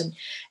practiced.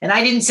 And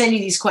I didn't send you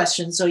these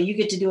questions, so you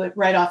get to do it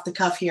right off the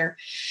cuff here.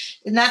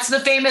 And that's the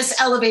famous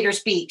elevator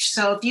speech.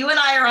 So if you and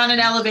I are on an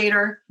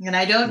elevator, and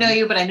I don't know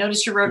you, but I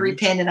noticed your Rotary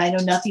pin, and I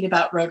know nothing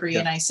about Rotary,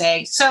 and I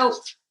say, so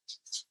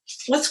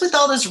what's with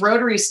all this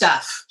Rotary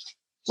stuff?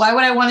 Why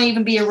would I want to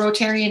even be a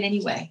Rotarian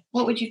anyway?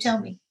 What would you tell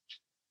me?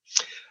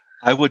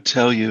 I would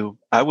tell you,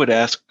 I would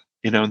ask,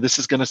 and this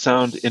is going to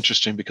sound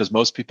interesting because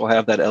most people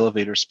have that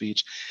elevator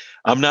speech.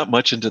 I'm not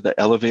much into the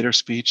elevator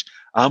speech.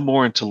 I'm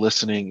more into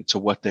listening to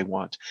what they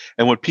want.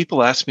 And when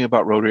people ask me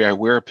about Rotary, I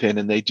wear a pin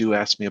and they do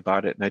ask me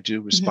about it. And I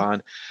do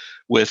respond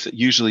with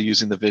usually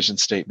using the vision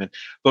statement.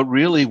 But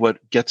really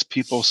what gets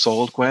people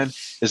sold, Gwen,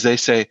 is they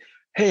say,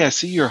 hey, I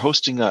see you're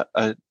hosting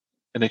an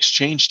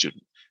exchange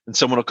student. And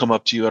someone will come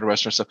up to you at a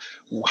restaurant and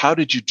say, how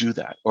did you do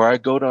that? Or I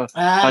go to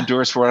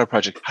Honduras for a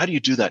project. How do you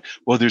do that?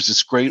 Well, there's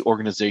this great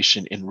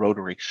organization in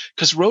Rotary.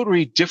 Because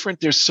Rotary, different,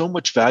 there's so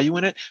much value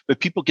in it,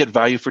 but people get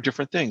value for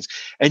different things.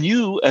 And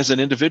you, as an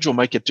individual,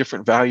 might get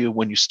different value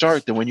when you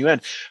start than when you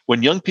end.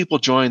 When young people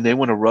join, they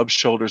want to rub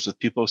shoulders with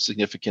people of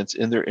significance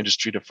in their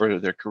industry to further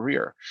their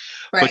career.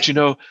 Right.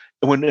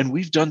 But, and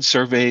we've done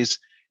surveys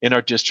in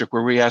our district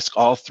where we ask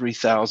all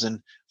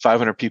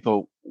 3,500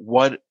 people,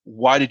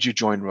 why did you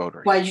join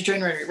Rotary? Why did you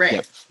join Rotary? Right.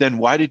 Yeah. Then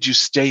why did you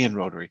stay in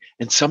Rotary?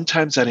 And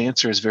sometimes that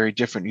answer is very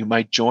different. You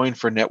might join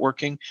for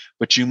networking,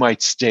 but you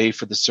might stay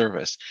for the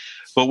service.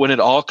 But when it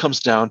all comes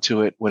down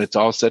to it, when it's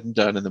all said and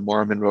done, and the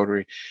more I'm in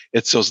Rotary,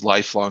 it's those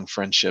lifelong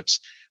friendships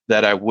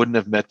that I wouldn't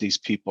have met these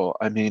people.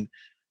 I mean,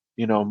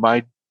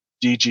 my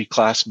DG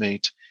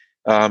classmate,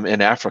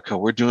 in Africa,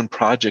 we're doing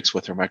projects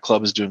with her. My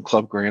club is doing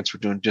club grants. We're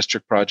doing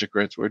district project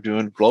grants. We're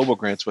doing global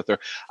grants with her.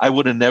 I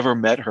would have never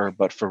met her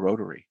but for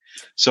Rotary.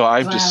 So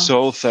I'm just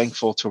so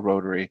thankful to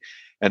Rotary.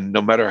 And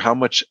no matter how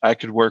much I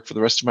could work for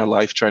the rest of my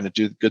life trying to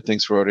do good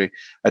things for Rotary,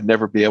 I'd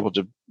never be able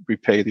to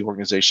repay the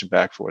organization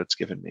back for what it's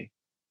given me.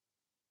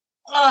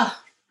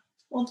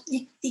 Well,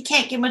 you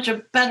can't get much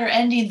a better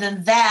ending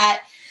than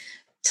that.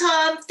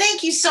 Tom,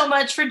 thank you so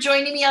much for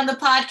joining me on the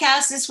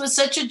podcast. This was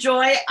such a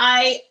joy.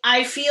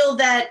 I feel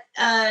that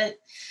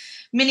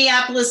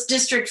Minneapolis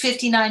District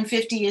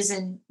 5950 is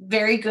in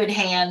very good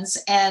hands,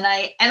 and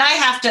I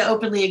have to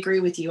openly agree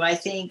with you. I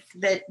think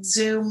that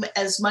Zoom,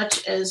 as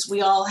much as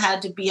we all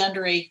had to be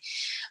under a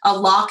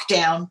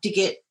lockdown to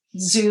get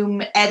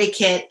Zoom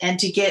etiquette and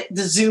to get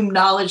the Zoom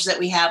knowledge that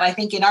we have, I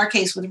think in our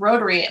case with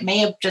Rotary, it may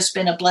have just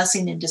been a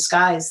blessing in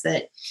disguise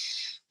that,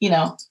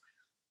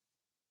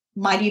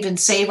 might even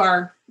save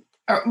our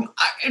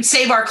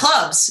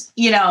clubs,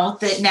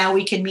 that now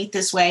we can meet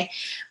this way. It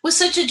was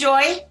such a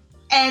joy.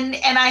 And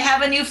I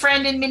have a new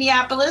friend in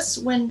Minneapolis.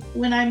 When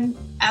I'm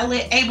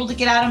able to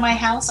get out of my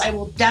house, I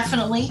will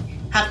definitely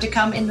have to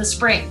come in the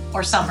spring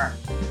or summer.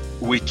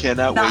 We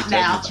cannot wait to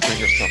have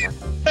spring or summer.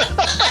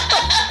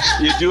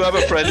 You do have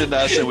a friend in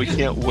us, and we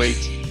can't wait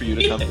for you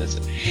to come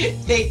visit.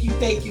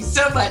 Thank you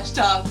so much,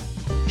 Tom.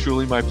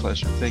 Truly my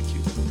pleasure. Thank you.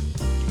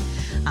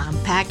 I'm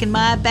packing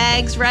my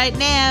bags right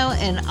now,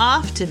 and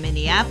off to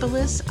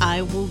Minneapolis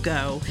I will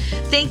go.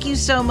 Thank you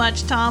so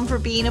much, Tom, for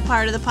being a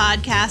part of the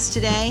podcast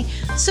today.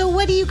 So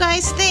what do you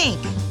guys think?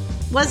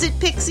 Was it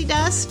pixie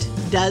dust?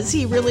 Does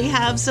he really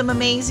have some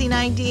amazing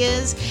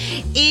ideas?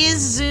 Is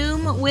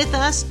Zoom with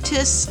us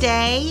to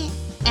stay?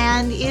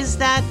 And is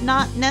that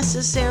not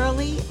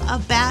necessarily a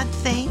bad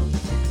thing?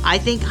 I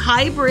think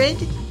hybrid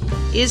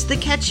is the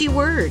catchy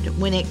word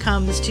when it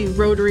comes to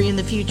Rotary in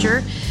the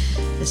future.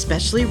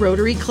 especially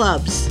Rotary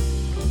clubs.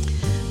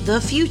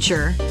 The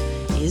future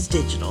is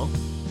digital.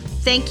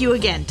 Thank you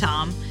again,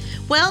 Tom.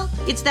 Well,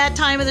 it's that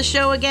time of the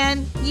show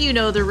again. You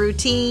know the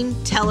routine.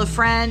 Tell a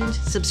friend,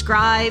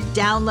 subscribe,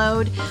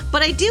 download.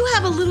 But I do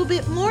have a little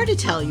bit more to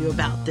tell you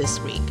about this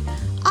week.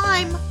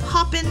 I'm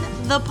hopping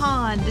the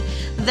pond.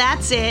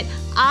 That's it.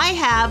 I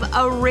have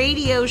a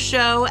radio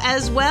show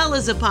as well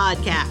as a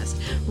podcast.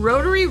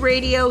 Rotary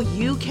Radio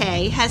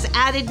UK has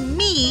added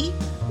me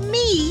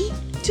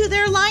to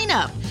their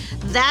lineup.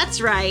 That's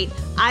right.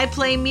 I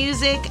play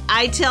music,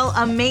 I tell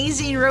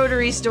amazing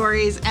Rotary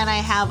stories, and I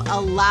have a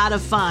lot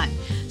of fun.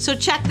 So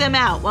check them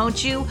out,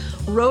 won't you?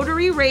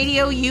 Rotary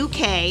Radio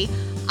UK.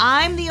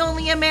 I'm the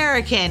only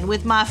American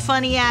with my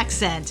funny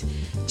accent.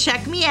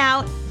 Check me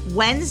out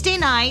Wednesday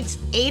nights,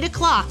 8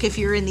 o'clock if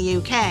you're in the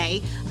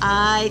UK.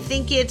 I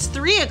think it's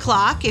 3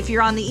 o'clock if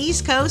you're on the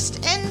East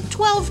Coast, and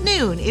 12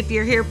 noon if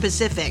you're here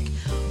Pacific.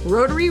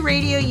 Rotary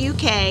Radio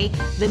UK.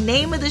 The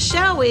name of the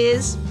show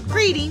is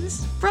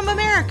Greetings from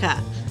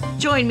America.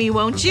 Join me,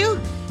 won't you?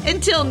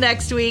 Until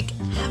next week,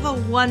 have a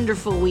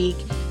wonderful week.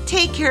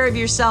 Take care of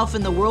yourself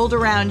and the world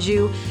around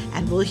you,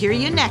 and we'll hear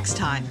you next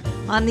time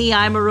on the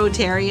I'm a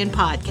Rotarian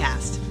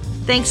podcast.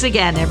 Thanks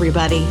again,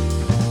 everybody.